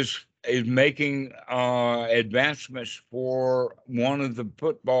is making advancements for one of the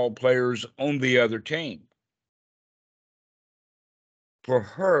football players on the other team. For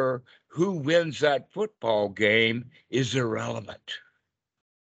her, who wins that football game is irrelevant,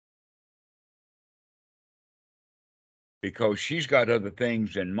 because she's got other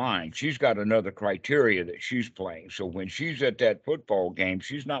things in mind. She's got another criteria that she's playing. So when she's at that football game,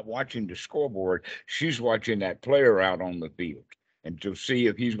 she's not watching the scoreboard. She's watching that player out on the field and to see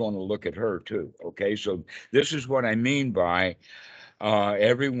if he's going to look at her too. Okay. So this is what I mean by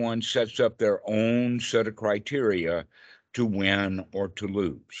everyone sets up their own set of criteria to win or to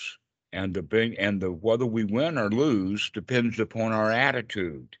lose. And the whether we win or lose depends upon our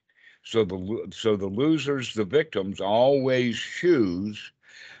attitude. So the losers, the victims, always choose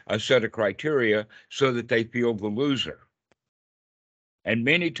a set of criteria so that they feel the loser. And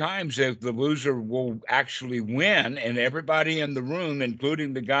many times, if the loser will actually win, and everybody in the room,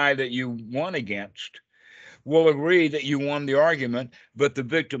 including the guy that you won against, will agree that you won the argument, but the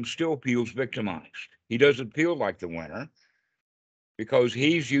victim still feels victimized. He doesn't feel like the winner because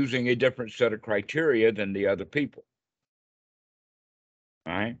he's using a different set of criteria than the other people.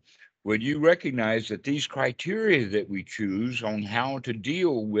 All right. When you recognize that these criteria that we choose on how to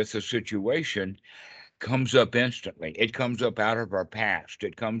deal with a situation comes up instantly, it comes up out of our past,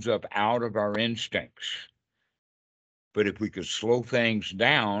 it comes up out of our instincts. But if we could slow things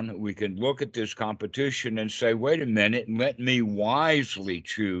down, we can look at this competition and say, wait a minute, and let me wisely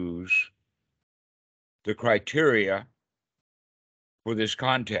choose the criteria for this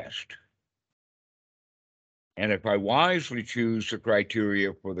contest. And if I wisely choose the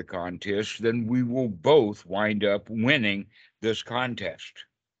criteria for the contest, then we will both wind up winning this contest.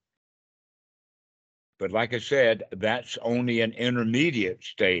 But like I said, that's only an intermediate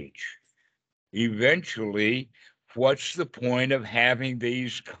stage. Eventually, what's the point of having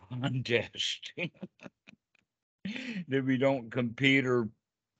these contests that we don't compete or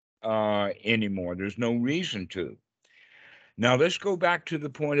anymore? There's no reason to. Now, let's go back to the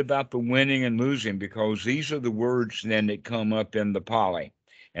point about the winning and losing, because these are the words then that come up in the Pali,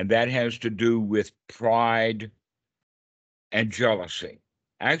 and that has to do with pride and jealousy.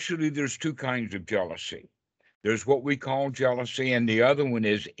 Actually, there's two kinds of jealousy. There's what we call jealousy, and the other one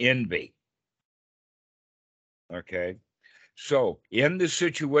is envy. Okay. So, in the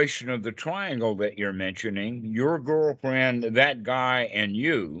situation of the triangle that you're mentioning, your girlfriend, that guy, and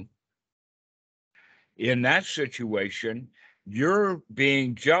you, in that situation, you're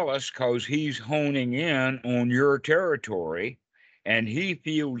being jealous because he's honing in on your territory, and he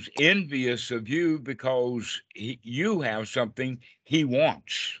feels envious of you because you have something he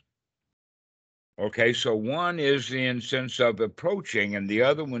wants. Okay, so one is in sense of approaching, and the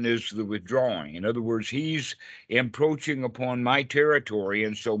other one is the withdrawing. In other words, he's encroaching upon my territory,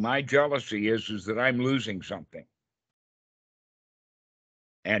 and so my jealousy is that I'm losing something.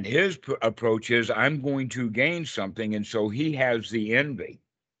 And his approach is, I'm going to gain something. And so he has the envy.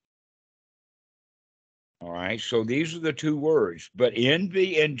 All right. So these are the two words. But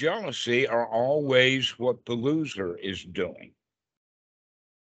envy and jealousy are always what the loser is doing.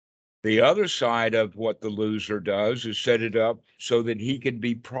 The other side of what the loser does is set it up so that he can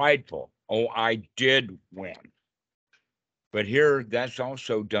be prideful. Oh, I did win. But here, that's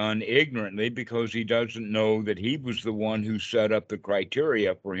also done ignorantly because he doesn't know that he was the one who set up the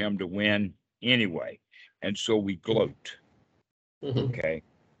criteria for him to win anyway. And so we gloat. Okay.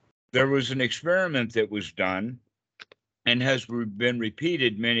 There was an experiment that was done and has been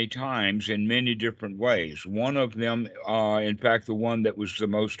repeated many times in many different ways. One of them, in fact, the one that was the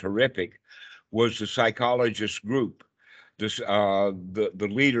most horrific, was the psychologist group. The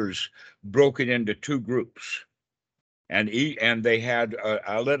leaders broke it into two groups. And they had,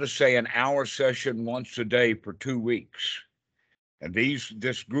 let us say, an hour session once a day for 2 weeks. And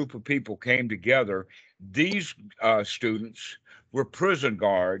this group of people came together. These students were prison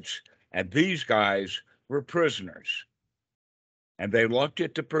guards, and these guys were prisoners. And they looked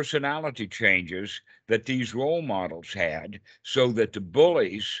at the personality changes that these role models had, so that the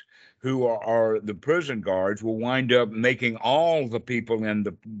bullies who are the prison guards will wind up making all the people in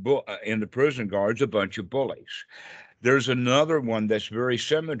the prison guards a bunch of bullies. There's another one that's very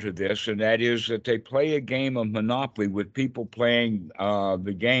similar to this, and that is that they play a game of Monopoly with people playing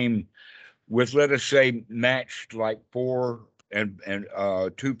the game with, let us say, matched like four and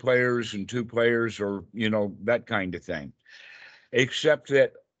 2 players and 2 players, or that kind of thing. Except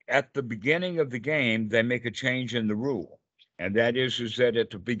that at the beginning of the game, they make a change in the rule, and that is that at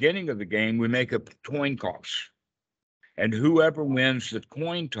the beginning of the game, we make a coin toss. And whoever wins the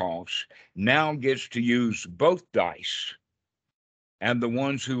coin toss now gets to use both dice. And the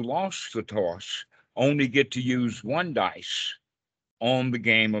ones who lost the toss only get to use one dice on the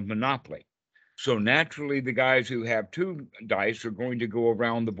game of Monopoly. So naturally, the guys who have 2 dice are going to go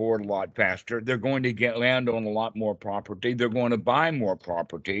around the board a lot faster. They're going to land on a lot more property. They're going to buy more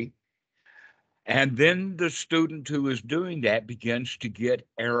property. And then the student who is doing that begins to get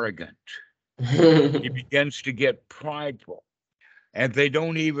arrogant. He begins to get prideful. And they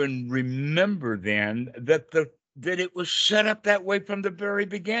don't even remember then that it was set up that way from the very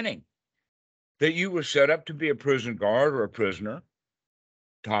beginning. That you were set up to be a prison guard or a prisoner,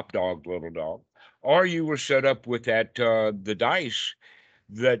 top dog, little dog, or you were set up with that the dice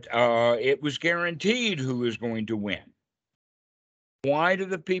that it was guaranteed who was going to win. Why do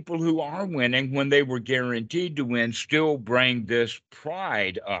the people who are winning, when they were guaranteed to win, still bring this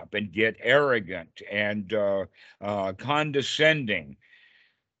pride up and get arrogant and condescending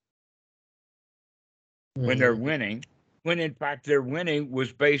when they're winning, when in fact their winning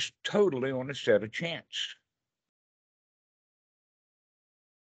was based totally on a set of chance.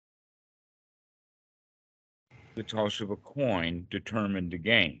 The toss of a coin determined the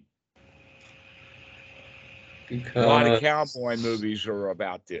game. A lot of cowboy movies are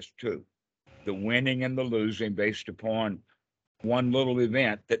about this too. The winning and the losing based upon one little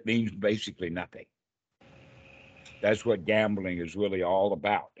event that means basically nothing. That's what gambling is really all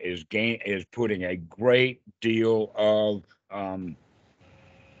about, is putting a great deal of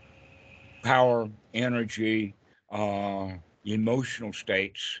power, energy, emotional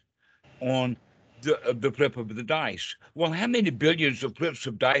states on the flip of the dice. Well, how many billions of flips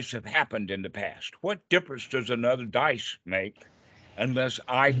of dice have happened in the past? What difference does another dice make unless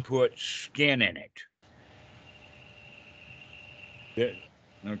I put skin in it?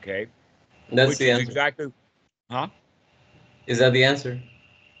 Okay. That's Which the is answer. exactly, huh? Is that the answer?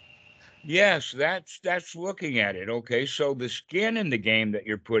 Yes, that's looking at it. Okay, so the skin in the game that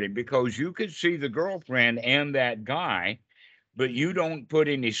you're putting, because you could see the girlfriend and that guy, but you don't put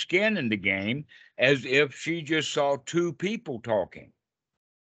any skin in the game, as if she just saw two people talking.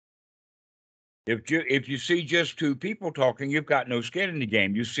 If you see just two people talking, you've got no skin in the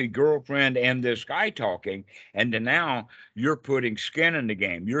game. You see girlfriend and this guy talking, and then now you're putting skin in the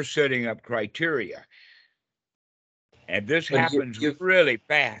game. You're setting up criteria, and this But happens you really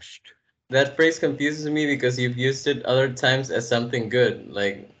fast. that phrase confuses me because you've used it other times as something good,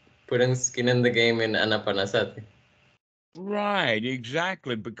 like putting skin in the game in Anapanasati. Right,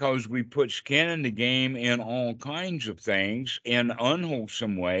 exactly, because we put skin in the game in all kinds of things in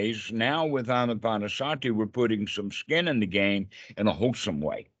unwholesome ways. Now with Anapanasati, we're putting some skin in the game in a wholesome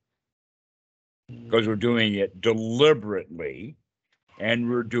way, because we're doing it deliberately, and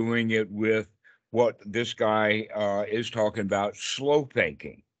we're doing it with what this guy is talking about, slow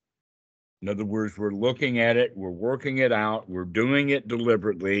thinking. In other words, we're looking at it, we're working it out, we're doing it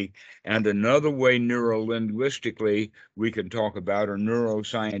deliberately. And another way neurolinguistically we can talk about, or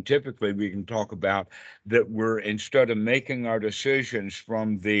neuroscientifically we can talk about, that we're, instead of making our decisions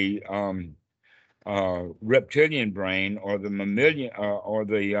from the reptilian brain or the mammalian or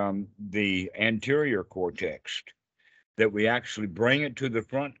the anterior cortex, that we actually bring it to the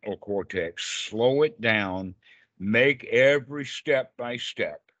frontal cortex, slow it down, make every step by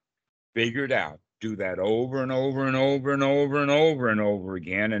step figured out. Do that over and over and over and over and over and over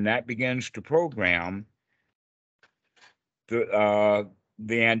again, and that begins to program the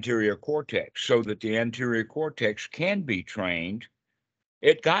anterior cortex, so that the anterior cortex can be trained.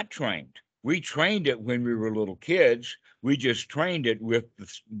 It got trained. We trained it when we were little kids. We just trained it with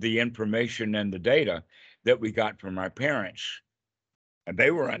the information and the data that we got from our parents, and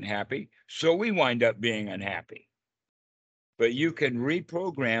they were unhappy, so we wind up being unhappy. But you can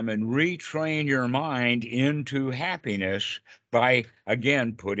reprogram and retrain your mind into happiness by,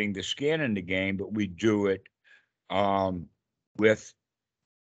 again, putting the skin in the game, but we do it with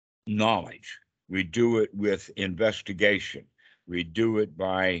knowledge. We do it with investigation. We do it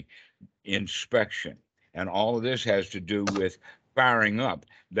by inspection. And all of this has to do with firing up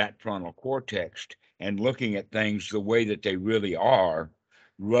that frontal cortex and looking at things the way that they really are,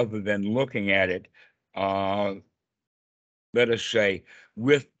 rather than looking at it let us say,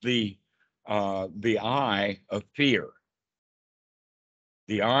 with the eye of fear.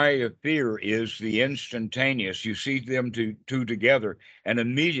 The eye of fear is the instantaneous. You see them two together, and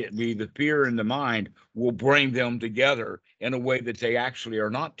immediately the fear in the mind will bring them together in a way that they actually are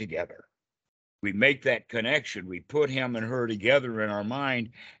not together. We make that connection. We put him and her together in our mind,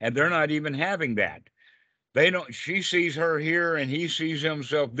 and they're not even having that. They don't. She sees her here, and he sees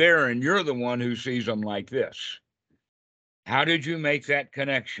himself there, and you're the one who sees them like this. How did you make that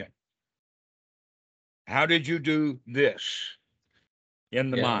connection? How did you do this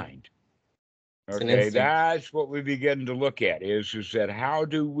in the Yeah, mind? it's an Okay, instinct. that's what we begin to look at, is that how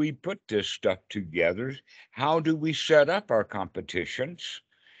do we put this stuff together? How do we set up our competitions?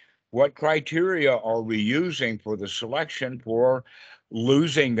 What criteria are we using for the selection for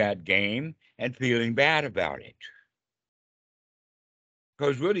losing that game and feeling bad about it?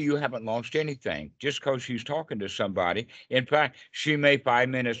 Because really, you haven't lost anything just because she's talking to somebody. In fact, she may 5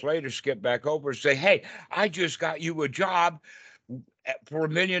 minutes later skip back over and say, "Hey, I just got you a job for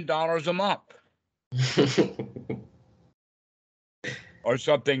 $1 million a month," or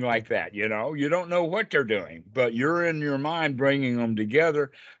something like that. You don't know what they're doing, but you're in your mind bringing them together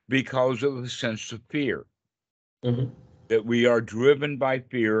because of a sense of fear. Mhm. That we are driven by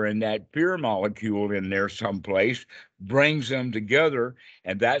fear, and that fear molecule in there someplace brings them together,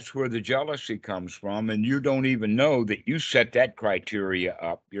 and that's where the jealousy comes from. And you don't even know that you set that criteria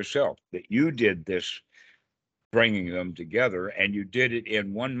up yourself, that you did this bringing them together, and you did it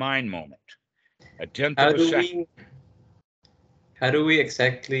in one mind moment, a tenth How of a do second. we how do we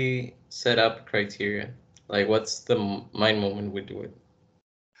exactly set up criteria? Like, what's the mind moment we do it?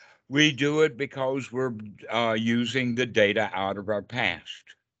 We do it because we're using the data out of our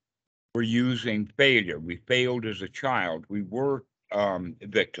past. We're using failure. We failed as a child. We were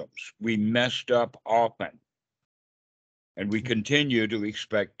victims. We messed up often, and we continue to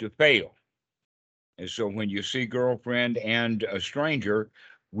expect to fail. And so when you see girlfriend and a stranger,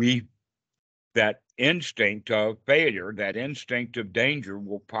 we that instinct of failure, that instinct of danger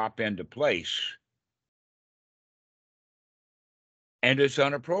will pop into place. And it's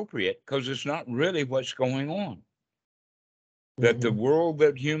inappropriate because it's not really what's going on. That the Mm-hmm. world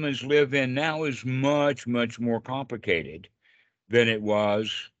that humans live in now is much, much more complicated than it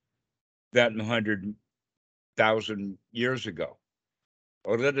was that 100,000 years ago.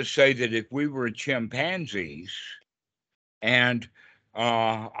 Or let us say that if we were chimpanzees and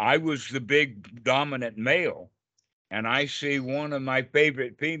I was the big dominant male, and I see one of my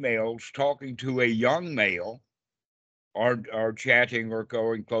favorite females talking to a young male, or chatting or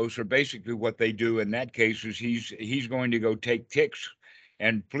going closer. Basically, what they do in that case is he's going to go take ticks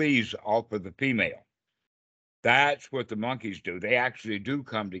and fleas off of the female. That's what the monkeys do. They actually do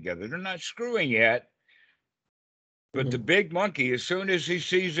come together. They're not screwing yet, but the Mm-hmm. big monkey, as soon as he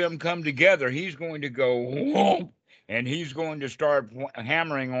sees them come together, he's going to go whoomp, and he's going to start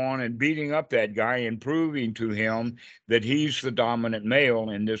hammering on and beating up that guy and proving to him that he's the dominant male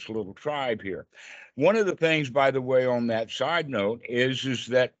in this little tribe here. One of the things, by the way, on that side note is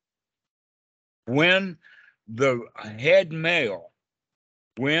that when the head male,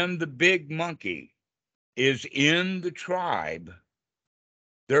 when the big monkey is in the tribe,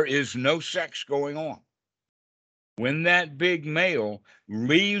 there is no sex going on. When that big male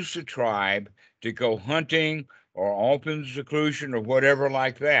leaves the tribe to go hunting or off in seclusion or whatever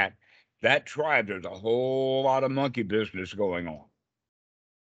like that, that tribe, there's a whole lot of monkey business going on.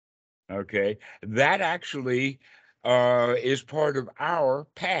 Okay. That actually is part of our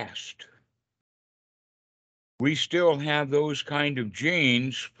past. We still have those kind of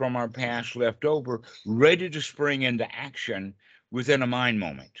genes from our past left over, ready to spring into action within a mind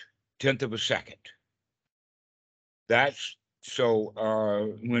moment, tenth of a second. That's so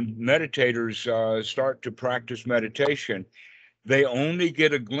when meditators start to practice meditation, they only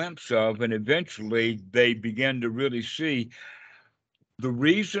get a glimpse of, and eventually they begin to really see the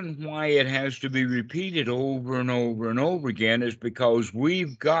reason why it has to be repeated over and over and over again is because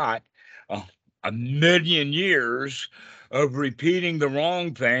we've got a, a million years of repeating the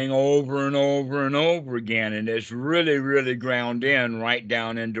wrong thing over and over and over again. And it's really, really ground in right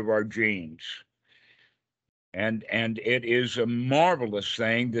down into our genes. And it is a marvelous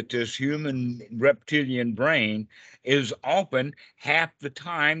thing that this human reptilian brain is often half the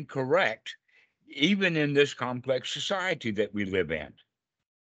time correct, even in this complex society that we live in.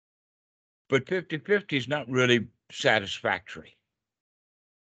 But 50-50 is not really satisfactory.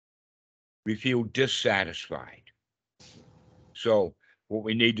 We feel dissatisfied. So what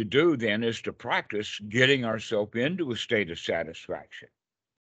we need to do then is to practice getting ourselves into a state of satisfaction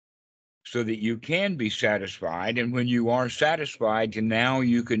so that you can be satisfied. And when you are satisfied, now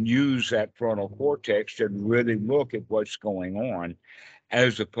you can use that frontal cortex to really look at what's going on,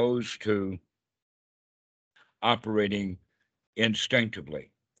 as opposed to operating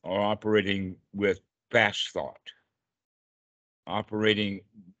instinctively or operating with fast thought, operating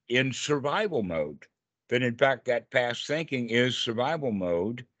in survival mode. That in fact, that fast thinking is survival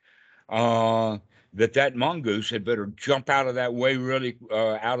mode. Uh, that mongoose had better jump out of that way really,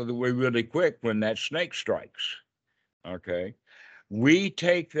 out of the way really quick when that snake strikes. Okay, we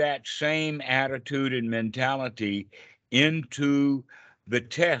take that same attitude and mentality into the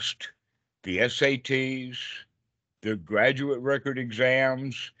test, the SATs, the graduate record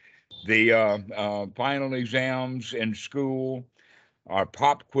exams, the final exams in school, our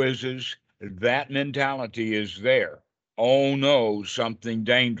pop quizzes. That mentality is there. Oh no, something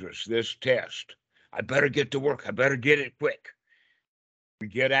dangerous, this test. I better get to work. I better get it quick. We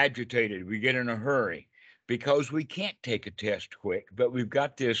get agitated. We get in a hurry because we can't take a test quick, but we've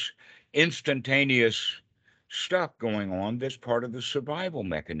got this instantaneous stuff going on that's part of the survival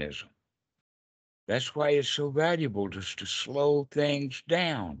mechanism. That's why it's so valuable just to slow things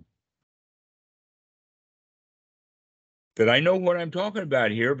down. That I know what I'm talking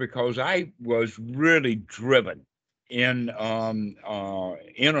about here because I was really driven in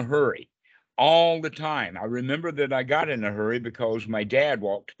a hurry all the time. I remember that I got in a hurry because my dad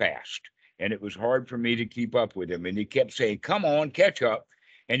walked fast, and it was hard for me to keep up with him. And he kept saying, "Come on, catch up."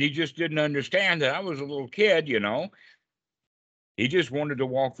 And he just didn't understand that I was a little kid, you know. He just wanted to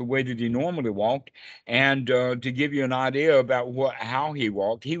walk the way that he normally walked. And to give you an idea about how he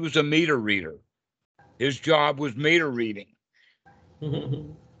walked, he was a meter reader. His job was meter reading,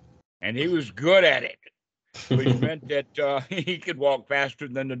 and he was good at it, which meant that he could walk faster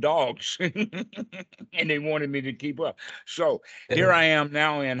than the dogs. And they wanted me to keep up. So here I am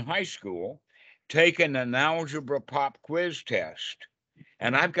now in high school taking an algebra pop quiz test.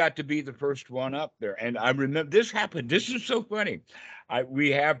 And I've got to be the first one up there. And I remember this happened. This is so funny.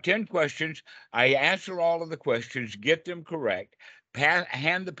 We have 10 questions. I answer all of the questions, get them correct,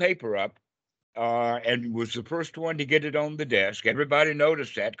 hand the paper up, and was the first one to get it on the desk. Everybody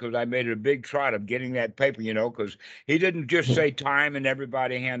noticed that because I made a big trot of getting that paper, you know, because he didn't just say time and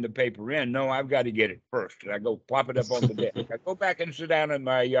everybody hand the paper in. No, I've got to get it first. And I go plop it up on the desk. I go back and sit down in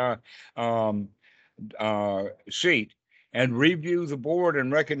my seat and review the board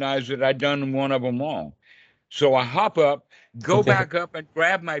and recognize that I'd done one of them wrong. So I hop up, go back up and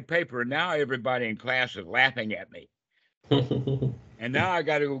grab my paper. And now everybody in class is laughing at me. And now I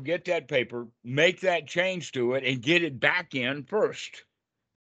got to go get that paper, make that change to it, and get it back in first.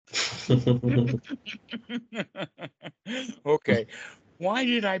 Okay. Why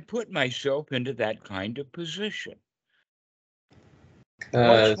did I put myself into that kind of position?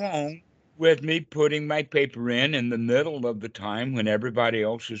 What's wrong with me putting my paper in the middle of the time when everybody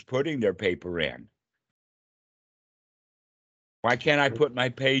else is putting their paper in? Why can't I put my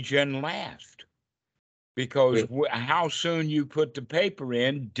page in last? Because how soon you put the paper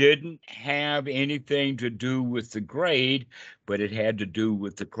in didn't have anything to do with the grade, but it had to do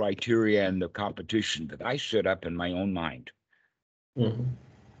with the criteria and the competition that I set up in my own mind. Mm-hmm.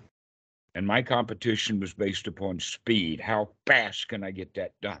 And my competition was based upon speed. How fast can I get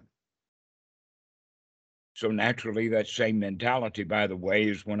that done? So naturally, that same mentality, by the way,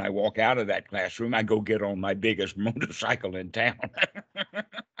 is when I walk out of that classroom, I go get on my biggest motorcycle in town.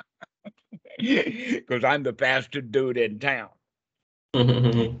 Because I'm the fastest dude in town.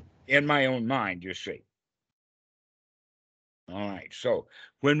 In my own mind, you see. All right. So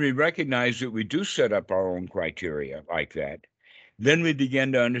when we recognize that we do set up our own criteria like that, then we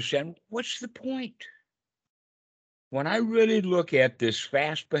begin to understand what's the point? When I really look at this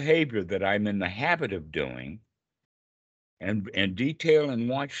fast behavior that I'm in the habit of doing and detail and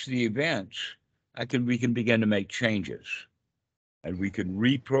watch the events, we can begin to make changes, and we can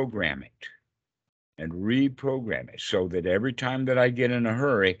reprogram it. And reprogram it so that every time that I get in a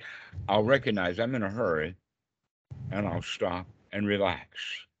hurry, I'll recognize I'm in a hurry and I'll stop and relax.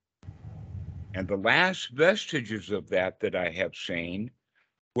 And the last vestiges of that I have seen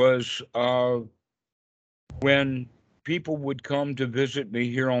was when people would come to visit me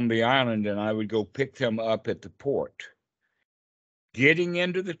here on the island and I would go pick them up at the port. Getting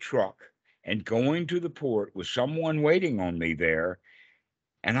into the truck and going to the port with someone waiting on me there,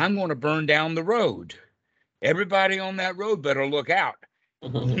 and I'm going to burn down the road. Everybody on that road better look out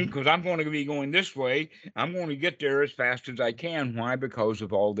because I'm going to be going this way. I'm going to get there as fast as I can. Why? Because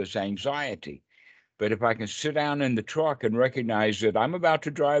of all this anxiety. But if I can sit down in the truck and recognize that I'm about to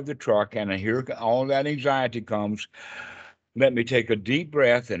drive the truck and here all that anxiety comes, let me take a deep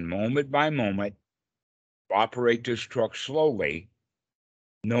breath and moment by moment operate this truck slowly,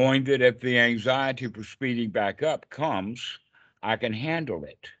 knowing that if the anxiety for speeding back up comes, I can handle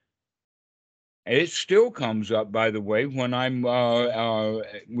it. It still comes up, by the way, when I'm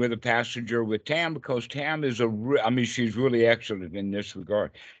with a passenger with Tam, because Tam is she's really excellent in this regard.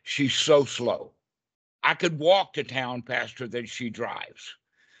 She's so slow. I could walk to town faster than she drives.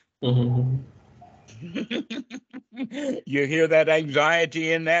 You hear that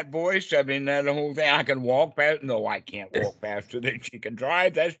anxiety in that voice? I mean, that whole thing. I can walk fast. No, I can't walk faster than she can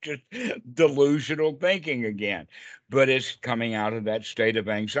drive. That's just delusional thinking again. But it's coming out of that state of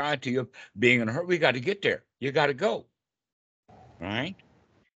anxiety of being in a hurry. We got to get there. You got to go. Right?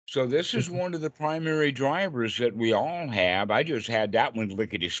 So this is one of the primary drivers that we all have. I just had that one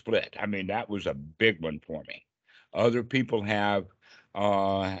lickety split. I mean, that was a big one for me. Other people have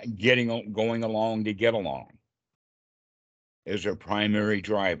going along to get along is their primary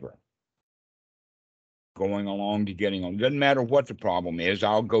driver. Going along to getting on. Doesn't matter what the problem is,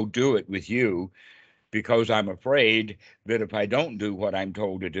 I'll go do it with you because I'm afraid that if I don't do what I'm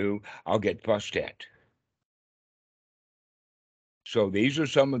told to do, I'll get fussed at. So these are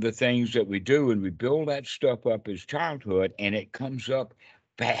some of the things that we do, and we build that stuff up as childhood, and it comes up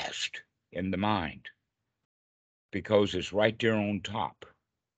fast in the mind because it's right there on top.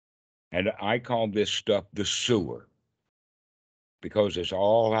 And I call this stuff the sewer because it's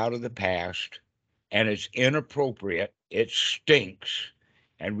all out of the past and it's inappropriate. It stinks.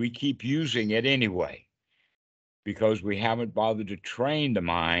 and we keep using it anyway because we haven't bothered to train the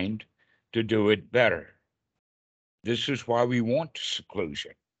mind to do it better. This is why we want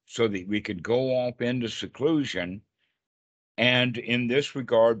seclusion, so that we could go off into seclusion, and in this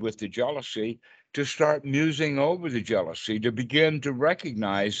regard with the jealousy, to start musing over the jealousy, to begin to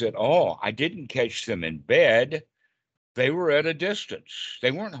recognize that, oh, I didn't catch them in bed. They were at a distance. They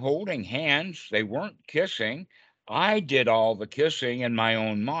weren't holding hands. They weren't kissing. I did all the kissing in my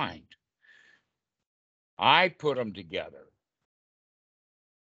own mind. I put them together.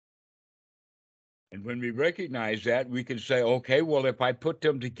 And when we recognize that, we can say, okay, well, if I put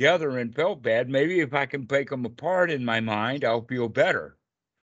them together and felt bad, maybe if I can break them apart in my mind, I'll feel better.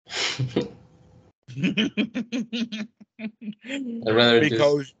 I'd rather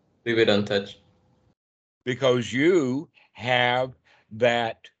just leave it untouched. Because you have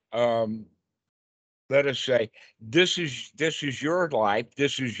that, let us say, this is your life,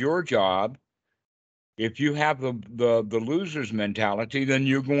 this is your job. If you have the loser's mentality, then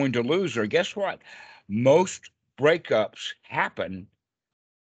you're going to lose. Or guess what? Most breakups happen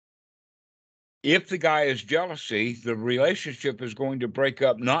if the guy is jealousy. The relationship is going to break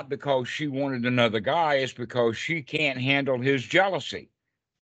up not because she wanted another guy, it's because she can't handle his jealousy.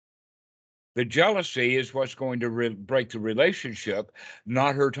 The jealousy is what's going to break the relationship,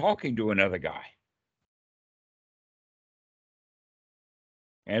 not her talking to another guy.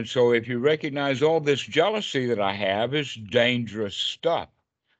 And so if you recognize all this jealousy that I have is dangerous stuff.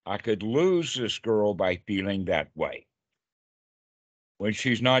 I could lose this girl by feeling that way, when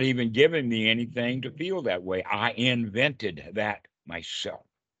she's not even giving me anything to feel that way. I invented that myself.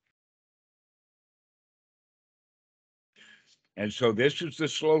 And so this is the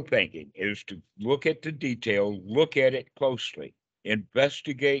slow thinking, is to look at the detail, look at it closely,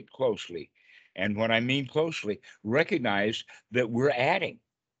 investigate closely. And when I mean closely, recognize that we're adding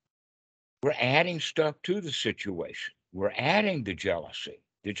stuff to the situation. We're adding the jealousy.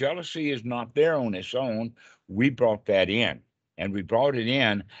 The jealousy is not there on its own. We brought that in, and we brought it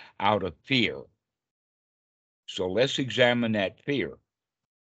in out of fear. So let's examine that fear.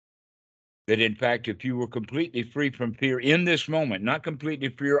 That in fact, if you were completely free from fear in this moment, not completely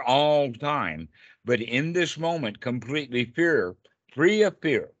fear all the time, but in this moment, completely free of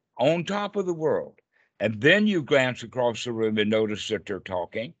fear, on top of the world, and then you glance across the room and notice that they're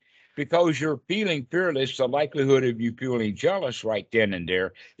talking, because you're feeling fearless, the likelihood of you feeling jealous right then and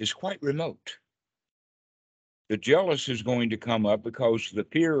there is quite remote. The jealous is going to come up because the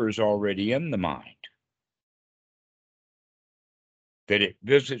fear is already in the mind, that it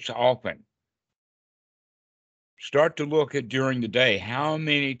visits often. Start to look at during the day how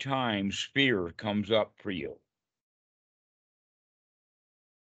many times fear comes up for you.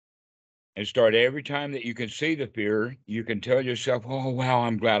 And start every time that you can see the fear, you can tell yourself, oh, wow,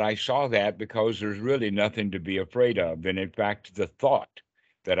 I'm glad I saw that, because there's really nothing to be afraid of. And in fact, the thought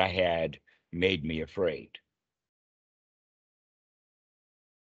that I had made me afraid.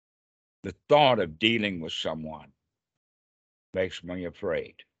 The thought of dealing with someone makes me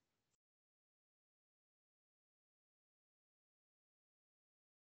afraid.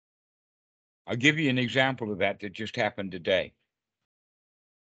 I'll give you an example of that just happened today.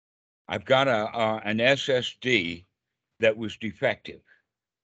 I've got an SSD that was defective.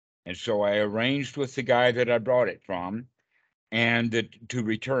 And so I arranged with the guy that I brought it from and to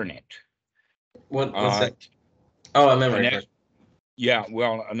return it. What's that? Oh, a memory card. Yeah,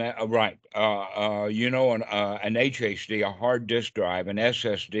 well, right. An HHD, a hard disk drive, an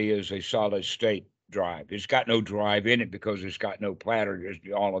SSD is a solid state drive. It's got no drive in it because it's got no platter,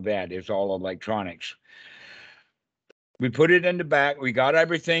 all of that. It's all electronics. We put it in the back. We got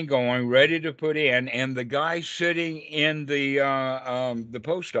everything going, ready to put in, and the guy sitting in the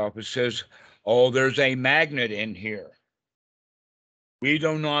post office says, "Oh, there's a magnet in here. We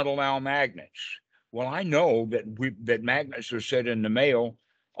do not allow magnets." Well, I know that magnets are set in the mail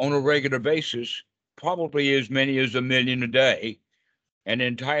on a regular basis, probably as many as 1 million a day, and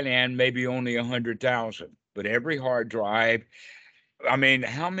in Thailand maybe only 100,000. But every hard drive. I mean,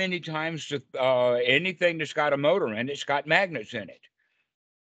 how many times does anything that's got a motor in it's got magnets in it?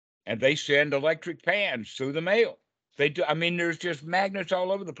 And they send electric fans through the mail. They do. I mean, there's just magnets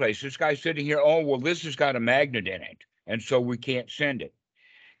all over the place. This guy's sitting here, oh, well, this has got a magnet in it, and so we can't send it.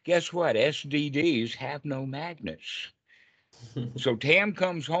 Guess what? SDDs have no magnets. So Tam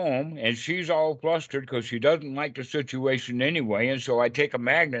comes home, and she's all flustered because she doesn't like the situation anyway. And so I take a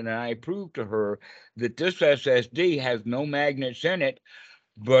magnet, and I prove to her that this SSD has no magnets in it,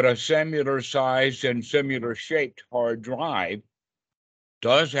 but a similar sized and similar shaped hard drive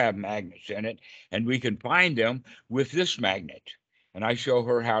does have magnets in it, and we can find them with this magnet. And I show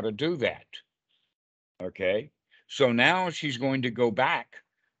her how to do that. Okay. So now she's going to go back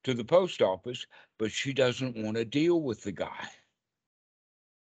to the post office, but she doesn't want to deal with the guy.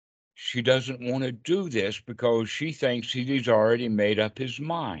 She doesn't want to do this because she thinks he's already made up his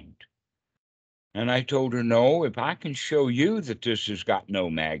mind. And I told her, no, if I can show you that this has got no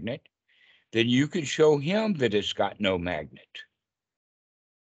magnet, then you can show him that it's got no magnet.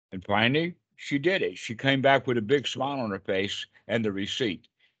 And finally, she did it. She came back with a big smile on her face and the receipt.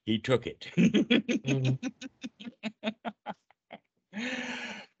 He took it. Mm-hmm.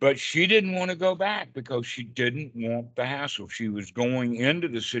 But she didn't want to go back because she didn't want the hassle. She was going into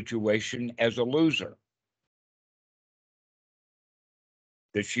the situation as a loser.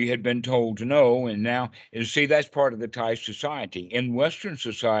 That she had been told to know, and now, and see, that's part of the Thai society. In Western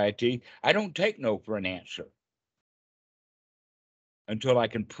society, I don't take no for an answer until I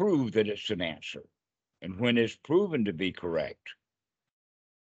can prove that it's an answer. And when it's proven to be correct,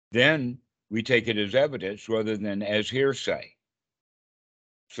 then we take it as evidence rather than as hearsay.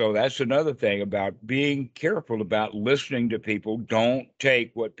 So that's another thing about being careful about listening to people. Don't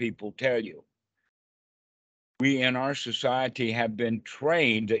take what people tell you. We in our society have been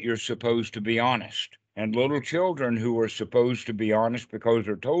trained that you're supposed to be honest. And little children who are supposed to be honest because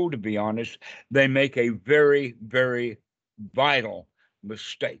they're told to be honest, they make a very, very vital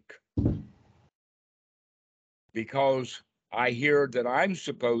mistake. Because I hear that I'm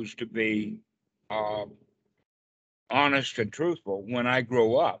supposed to be honest and truthful when I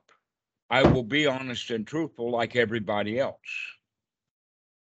grow up. I will be honest and truthful like everybody else.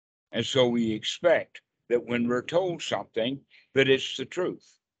 And so we expect that when we're told something, that it's the truth.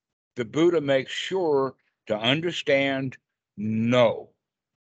 The Buddha makes sure to understand, no,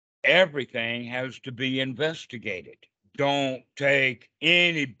 everything has to be investigated. Don't take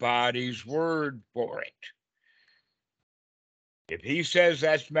anybody's word for it. If he says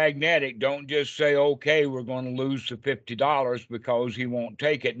that's magnetic, don't just say, okay, we're going to lose the $50 because he won't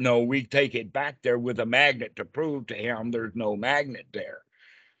take it. No, we take it back there with a magnet to prove to him there's no magnet there.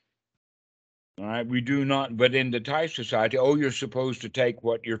 All right, we do not, but in the Thai society, oh, you're supposed to take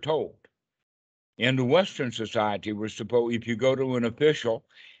what you're told. In the Western society, we're supposed, if you go to an official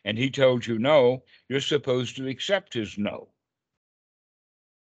and he tells you no, you're supposed to accept his no.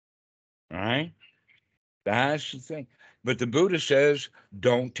 All right, that's the thing. But the Buddha says,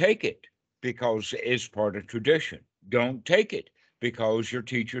 don't take it because it's part of tradition. Don't take it because your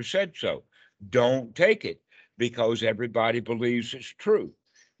teacher said so. Don't take it because everybody believes it's true.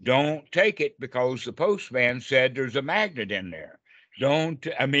 Don't take it because the postman said there's a magnet in there.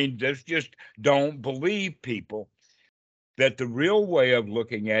 There's just don't believe people that the real way of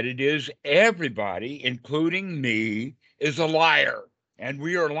looking at it is everybody, including me, is a liar. And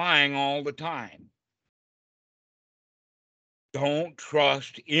we are lying all the time. Don't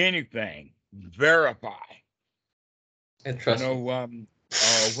trust anything. Verify. I trust you.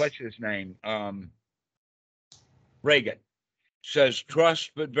 What's his name? Reagan says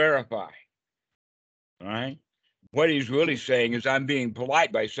trust but verify. All right. What he's really saying is I'm being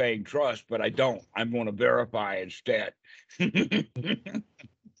polite by saying trust, but I don't. I'm going to verify instead. You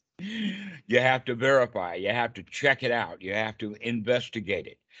have to verify. You have to check it out. You have to investigate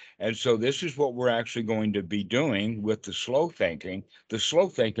it. And so this is what we're actually going to be doing with the slow thinking. The slow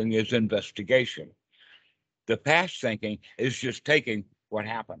thinking is investigation. The fast thinking is just taking what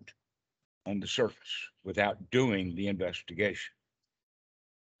happened on the surface without doing the investigation.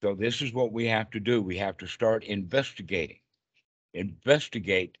 So this is what we have to do. We have to start investigating.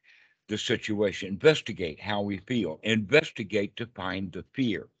 Investigate the situation, investigate how we feel, investigate to find the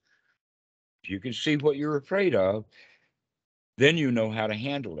fear. If you can see what you're afraid of, then you know how to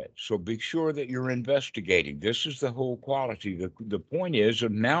handle it. So be sure that you're investigating. This is the whole quality. The point is,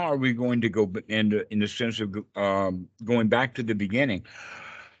 now are we going to go into, in the sense of going back to the beginning?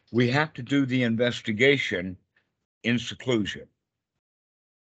 We have to do the investigation in seclusion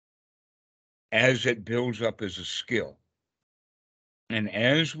as it builds up as a skill. And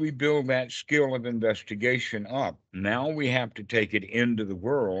as we build that skill of investigation up, now we have to take it into the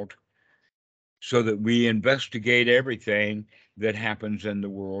world so that we investigate everything that happens in the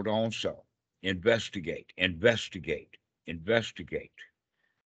world also. Investigate, investigate, investigate.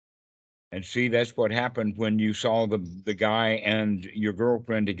 And see, that's what happened when you saw the guy and your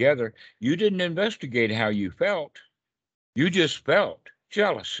girlfriend together. You didn't investigate how you felt. You just felt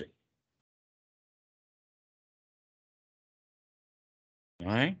jealousy.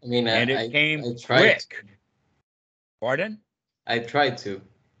 Right? I mean, And it came I tried. quick. Pardon? I tried to.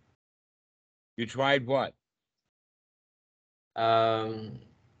 You tried what? Um,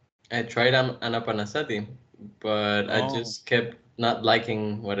 I tried anapanasati, but I Oh, just kept not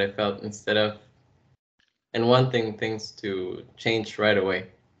liking what I felt instead of and wanting things to change right away.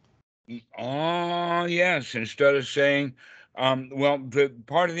 Oh, yes. Instead of saying, well, the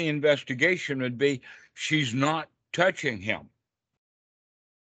part of the investigation would be she's not touching him.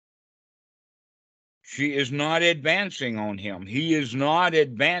 She is not advancing on him. He is not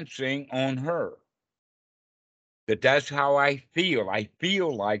advancing on her. That's how I feel. I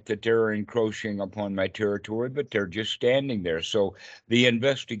feel like that they're encroaching upon my territory, but they're just standing there. So the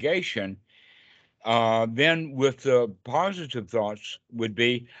investigation, then with the positive thoughts would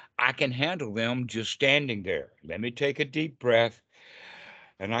be, I can handle them just standing there. Let me take a deep breath,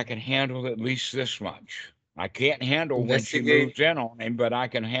 and I can handle at least this much. I can't handle when she Investigate. moves in on him, but I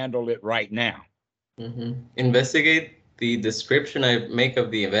can handle it right now. Investigate the description I make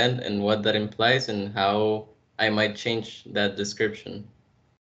of the event and what that implies and how I might change that description.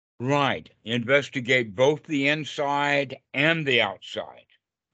 Right. Investigate both the inside and the outside.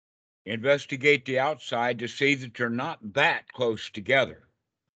 Investigate the outside to see that they're not that close together.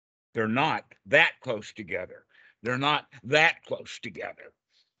 They're not that close together. They're not that close together.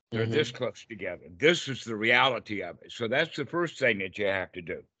 They're this close together. This is the reality of it. So that's the first thing that you have to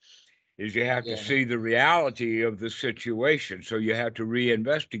do, is you have to Yeah. see the reality of the situation. So you have to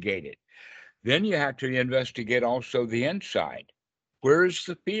reinvestigate it. Then you have to investigate also the inside. Where is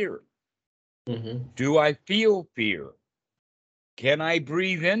the fear? Do I feel fear? Can I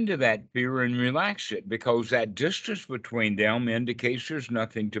breathe into that fear and relax it? Because that distance between them indicates there's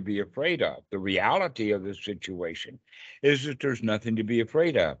nothing to be afraid of. The reality of the situation is that there's nothing to be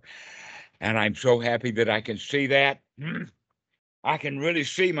afraid of. And I'm so happy that I can see that. I can really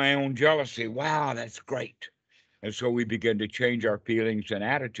see my own jealousy. Wow, that's great. And so we begin to change our feelings and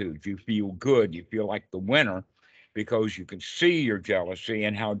attitudes. You feel good. You feel like the winner because you can see your jealousy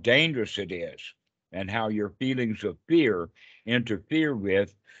and how dangerous it is and how your feelings of fear interfere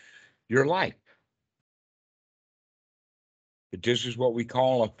with your life. But this is what we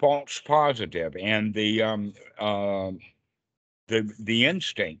call a false positive, and the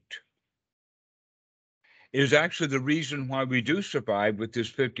instinct is actually the reason why we do survive with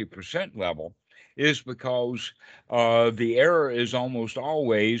this 50% level, is because the error is almost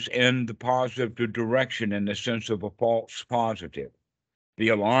always in the positive direction in the sense of a false positive. The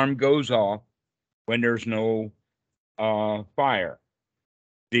alarm goes off when there's no fire.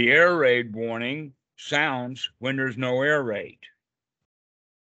 The air raid warning sounds when there's no air raid.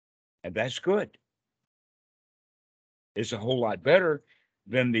 And that's good. It's a whole lot better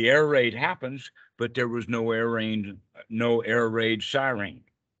than the air raid happens, but there was no air raid siren.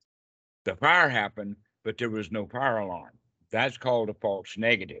 The fire happened, but there was no fire alarm. That's called a false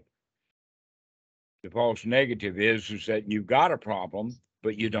negative. The false negative is that you've got a problem,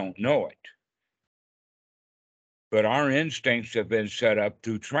 but you don't know it. But our instincts have been set up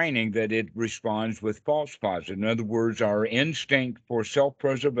through training that it responds with false positive. In other words, our instinct for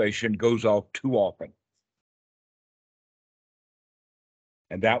self-preservation goes off too often.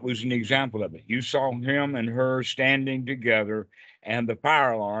 And that was an example of it. You saw him and her standing together, and the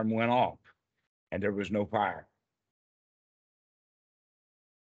fire alarm went off, and there was no fire.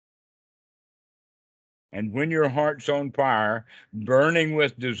 And when your heart's on fire, burning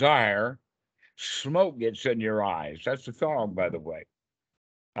with desire, smoke gets in your eyes. That's the song, by the way.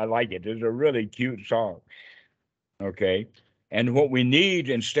 I like it. It's a really cute song. Okay. And what we need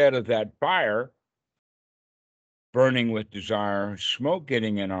instead of that fire burning with desire, smoke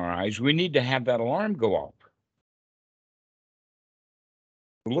getting in our eyes, we need to have that alarm go off.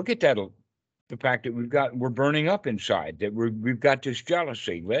 Look at that, the fact that we're burning up inside, that we've got this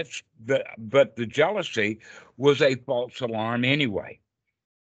jealousy. But the jealousy was a false alarm anyway,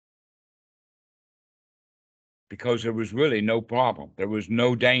 because there was really no problem. There was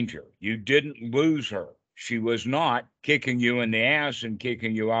no danger. You didn't lose her. She was not kicking you in the ass and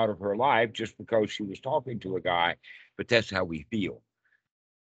kicking you out of her life just because she was talking to a guy, but that's how we feel.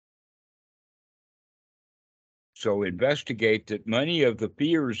 So investigate that many of the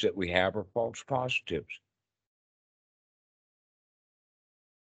fears that we have are false positives.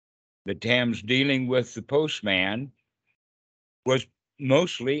 That Tam's dealing with the postman was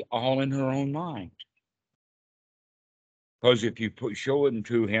mostly all in her own mind. Because if you show it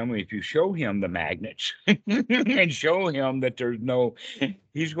to him, if you show him the magnets and show him that there's no,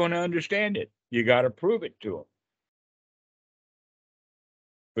 he's going to understand it. You got to prove it to him.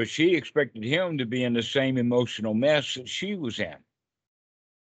 But she expected him to be in the same emotional mess that she was in.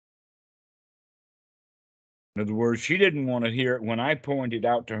 In other words, she didn't want to hear it when I pointed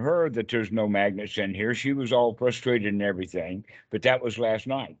out to her that there's no magnets in here. She was all frustrated and everything, but that was last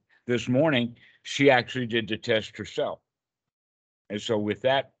night. This morning, she actually did the test herself. And so with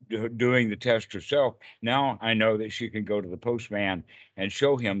that, doing the test herself, now I know that she can go to the postman and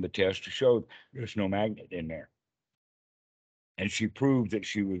show him the test to show there's no magnet in there. And she proved that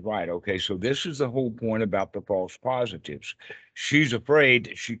she was right. Okay, so this is the whole point about the false positives. She's afraid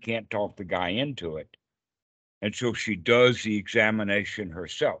that she can't talk the guy into it. And so she does the examination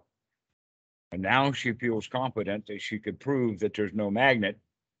herself. And now she feels confident that she could prove that there's no magnet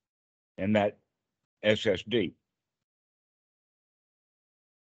in that SSD.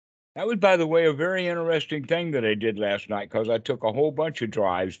 That was, by the way, a very interesting thing that I did last night, because I took a whole bunch of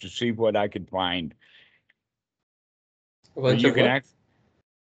drives to see what I could find. A bunch You of can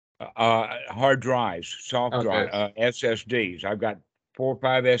what? hard drives, soft Okay. drive, SSDs. I've got 4 or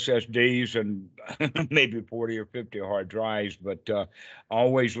 5 SSDs and maybe 40 or 50 hard drives, but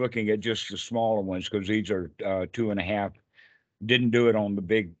always looking at just the smaller ones, because these are 2.5. Didn't do it on the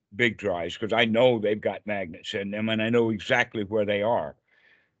big drives, because I know they've got magnets in them and I know exactly where they are.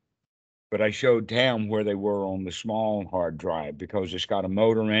 But I showed Tam where they were on the small hard drive, because it's got a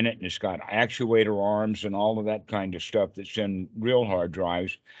motor in it and it's got actuator arms and all of that kind of stuff that's in real hard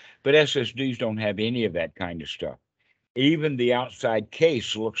drives. But SSDs don't have any of that kind of stuff. Even the outside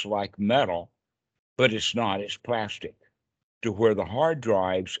case looks like metal, but it's not, it's plastic. To where the hard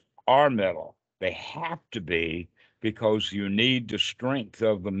drives are metal. They have to be, because you need the strength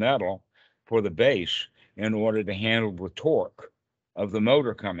of the metal for the base in order to handle the torque of the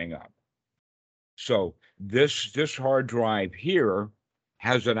motor coming up. So this hard drive here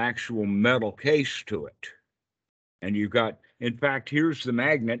has an actual metal case to it. And you've got, in fact, here's the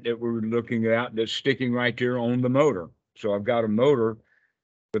magnet that we're looking at that's sticking right there on the motor. So I've got a motor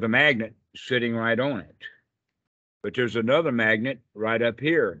with a magnet sitting right on it. But there's another magnet right up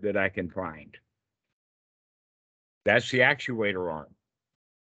here that I can find. That's the actuator arm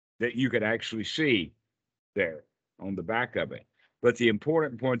that you could actually see there on the back of it. But the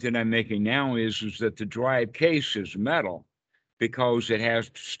important point that I'm making now is that the drive case is metal, because it has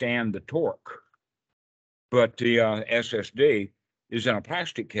to stand the torque. But the SSD is in a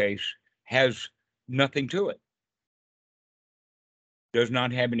plastic case, has nothing to it. Does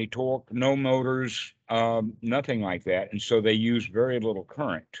not have any torque, no motors, nothing like that. And so they use very little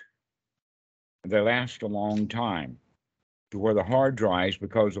current. They last a long time. To where the hard drives,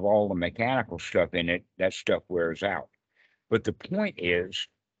 because of all the mechanical stuff in it, that stuff wears out. But the point is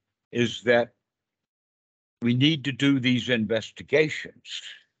that we need to do these investigations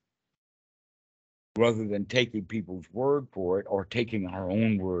rather than taking people's word for it or taking our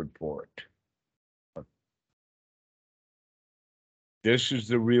own word for it. This is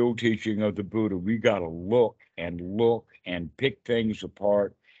the real teaching of the Buddha. We got to look and pick things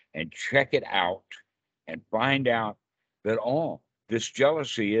apart and check it out and find out that all this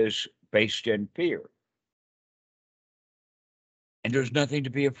jealousy is based in fear. And there's nothing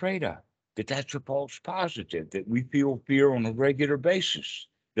to be afraid of. That's a false positive, that we feel fear on a regular basis.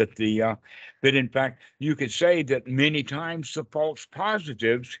 That in fact, you could say that many times the false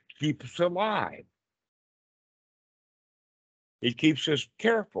positives keep us alive. It keeps us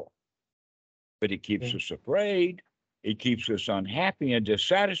careful, but it keeps us afraid. It keeps us unhappy and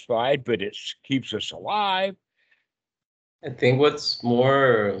dissatisfied, but it keeps us alive. I think what's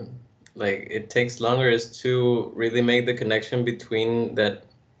more, like, it takes longer is to really make the connection between that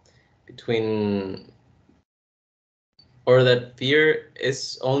fear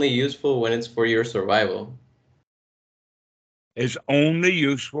is only useful when it's for your survival. It's only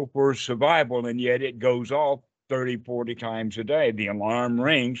useful for survival, and yet it goes off 30, 40 times a day. The alarm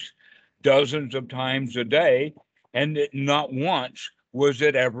rings dozens of times a day, and not once was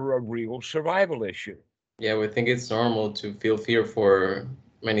it ever a real survival issue. Yeah, we think it's normal to feel fear for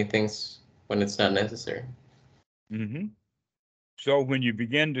many things when it's not necessary. Mm-hmm. So when you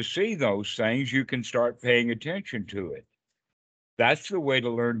begin to see those things, you can start paying attention to it. That's the way to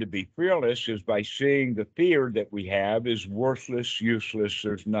learn to be fearless, is by seeing the fear that we have is worthless, useless.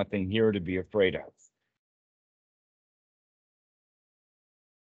 There's nothing here to be afraid of.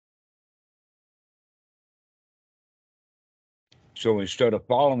 So instead of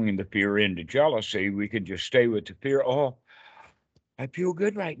following the fear into jealousy, we can just stay with the fear. Oh, I feel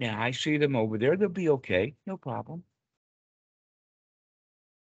good right now. I see them over there. They'll be okay. No problem.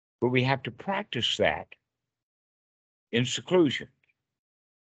 But we have to practice that in seclusion.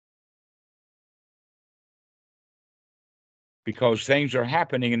 Because things are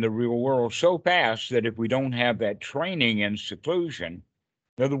happening in the real world so fast that if we don't have that training in seclusion,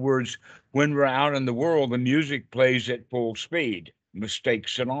 in other words, when we're out in the world, the music plays at full speed,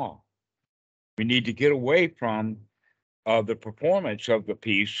 mistakes and all. We need to get away from the performance of the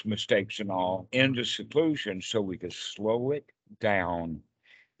piece, mistakes and all, into seclusion, so we can slow it down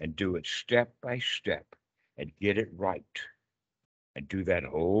and do it step by step and get it right. And do that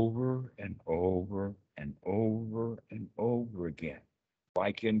over and over and over and over again.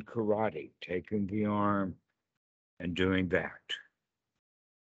 Like in karate, taking the arm and doing that.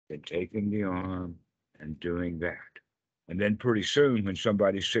 And taking the arm and doing that. And then pretty soon, when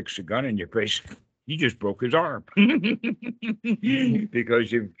somebody sticks a gun in your face, you just broke his arm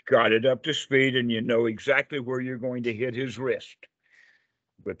because you've got it up to speed and you know exactly where you're going to hit his wrist.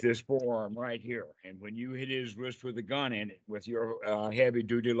 But this forearm right here, and when you hit his wrist with a gun in it, with your heavy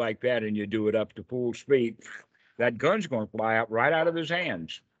duty like that, and you do it up to full speed, that gun's going to fly out right out of his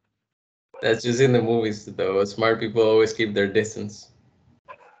hands. That's just in the movies, though. Smart people always keep their distance.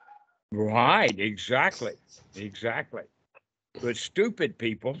 Right, exactly, exactly. But stupid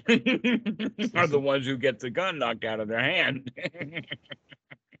people are the ones who get the gun knocked out of their hand.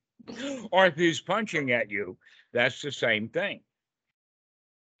 Or if he's punching at you, that's the same thing.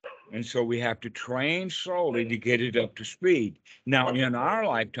 And so we have to train slowly to get it up to speed. Now, in our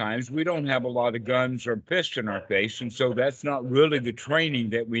lifetimes, we don't have a lot of guns or fists in our face, and so that's not really the training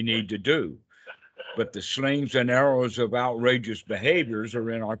that we need to do. But the slings and arrows of outrageous behaviors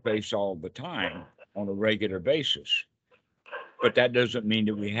are in our face all the time on a regular basis. But that doesn't mean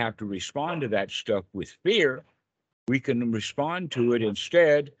that we have to respond to that stuff with fear. We can respond to it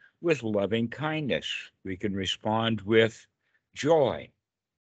instead with loving kindness. We can respond with joy.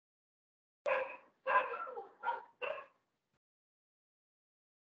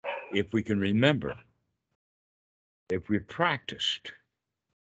 If we can remember, if we've practiced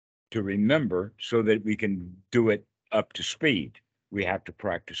to remember so that we can do it up to speed, we have to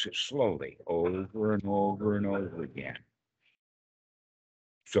practice it slowly over and over and over again.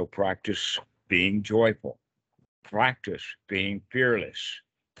 So practice being joyful, practice being fearless,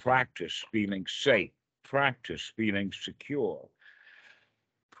 practice feeling safe, practice feeling secure,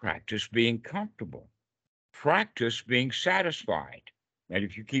 practice being comfortable, practice being satisfied. And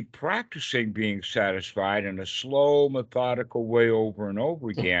if you keep practicing being satisfied in a slow, methodical way over and over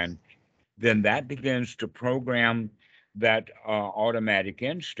again, then that begins to program that automatic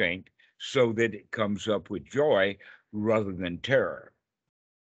instinct so that it comes up with joy rather than terror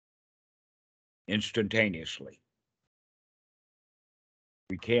instantaneously.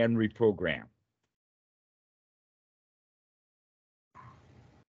 We can reprogram.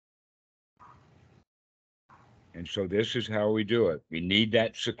 And so this is how we do it. We need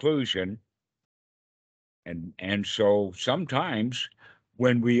that seclusion. And so sometimes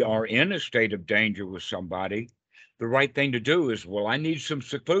when we are in a state of danger with somebody, the right thing to do is, well, I need some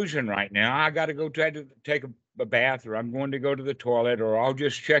seclusion right now. I got to go try to take a bath, or I'm going to go to the toilet, or I'll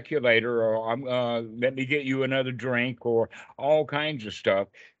just check you later, or let me get you another drink, or all kinds of stuff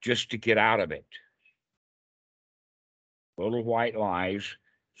just to get out of it. Little white lies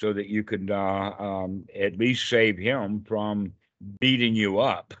so that you can at least save him from beating you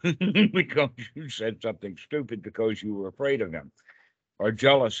up because you said something stupid because you were afraid of him or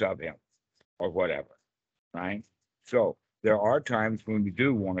jealous of him or whatever, right? So there are times when we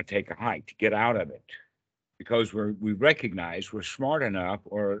do want to take a hike to get out of it because we recognize we're smart enough,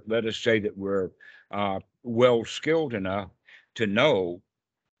 or let us say that we're well skilled enough to know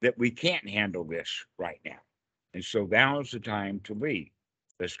that we can't handle this right now. And so now's the time to leave.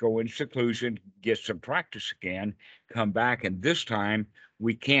 Let's go in seclusion, get some practice again, come back, and this time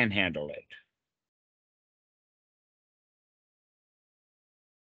we can handle it.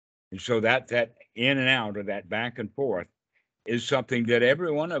 And so that in and out, or that back and forth, is something that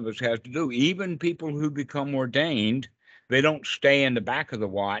every one of us has to do. Even people who become ordained, they don't stay in the back of the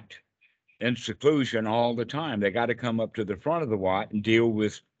Wat in seclusion all the time. They got to come up to the front of the Wat and deal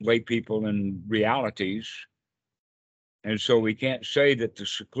with lay people and realities. And so we can't say that the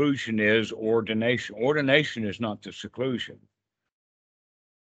seclusion is ordination. Ordination is not the seclusion.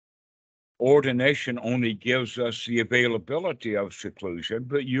 Ordination only gives us the availability of seclusion,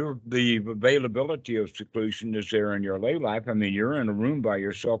 but the availability of seclusion is there in your lay life. I mean, you're in a room by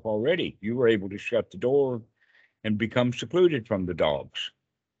yourself already. You were able to shut the door and become secluded from the dogs.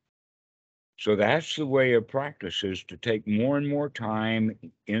 So that's the way of practice, is to take more and more time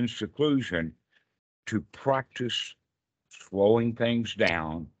in seclusion to practice slowing things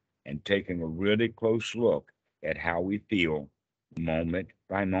down and taking a really close look at how we feel moment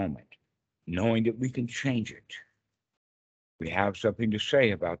by moment, knowing that we can change it. We have something to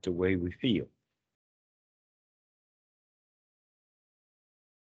say about the way we feel.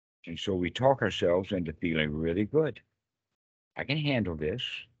 And so we talk ourselves into feeling really good. I can handle this.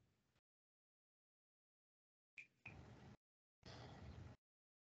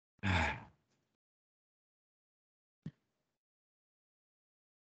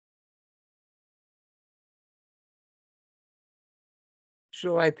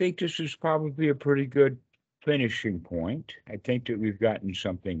 So I think this is probably a pretty good finishing point. I think that we've gotten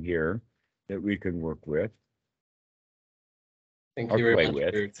something here that we can work with Thank or you very play much with.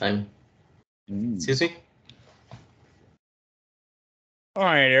 for your time. Mm. Excuse me? All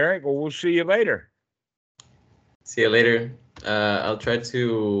right, Eric. Well, we'll see you later. See you later. I'll try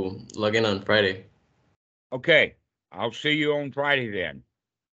to log in on Friday. Okay. I'll see you on Friday then.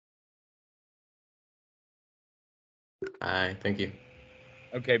 Bye. Thank you.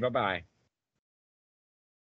 Okay. Bye-bye.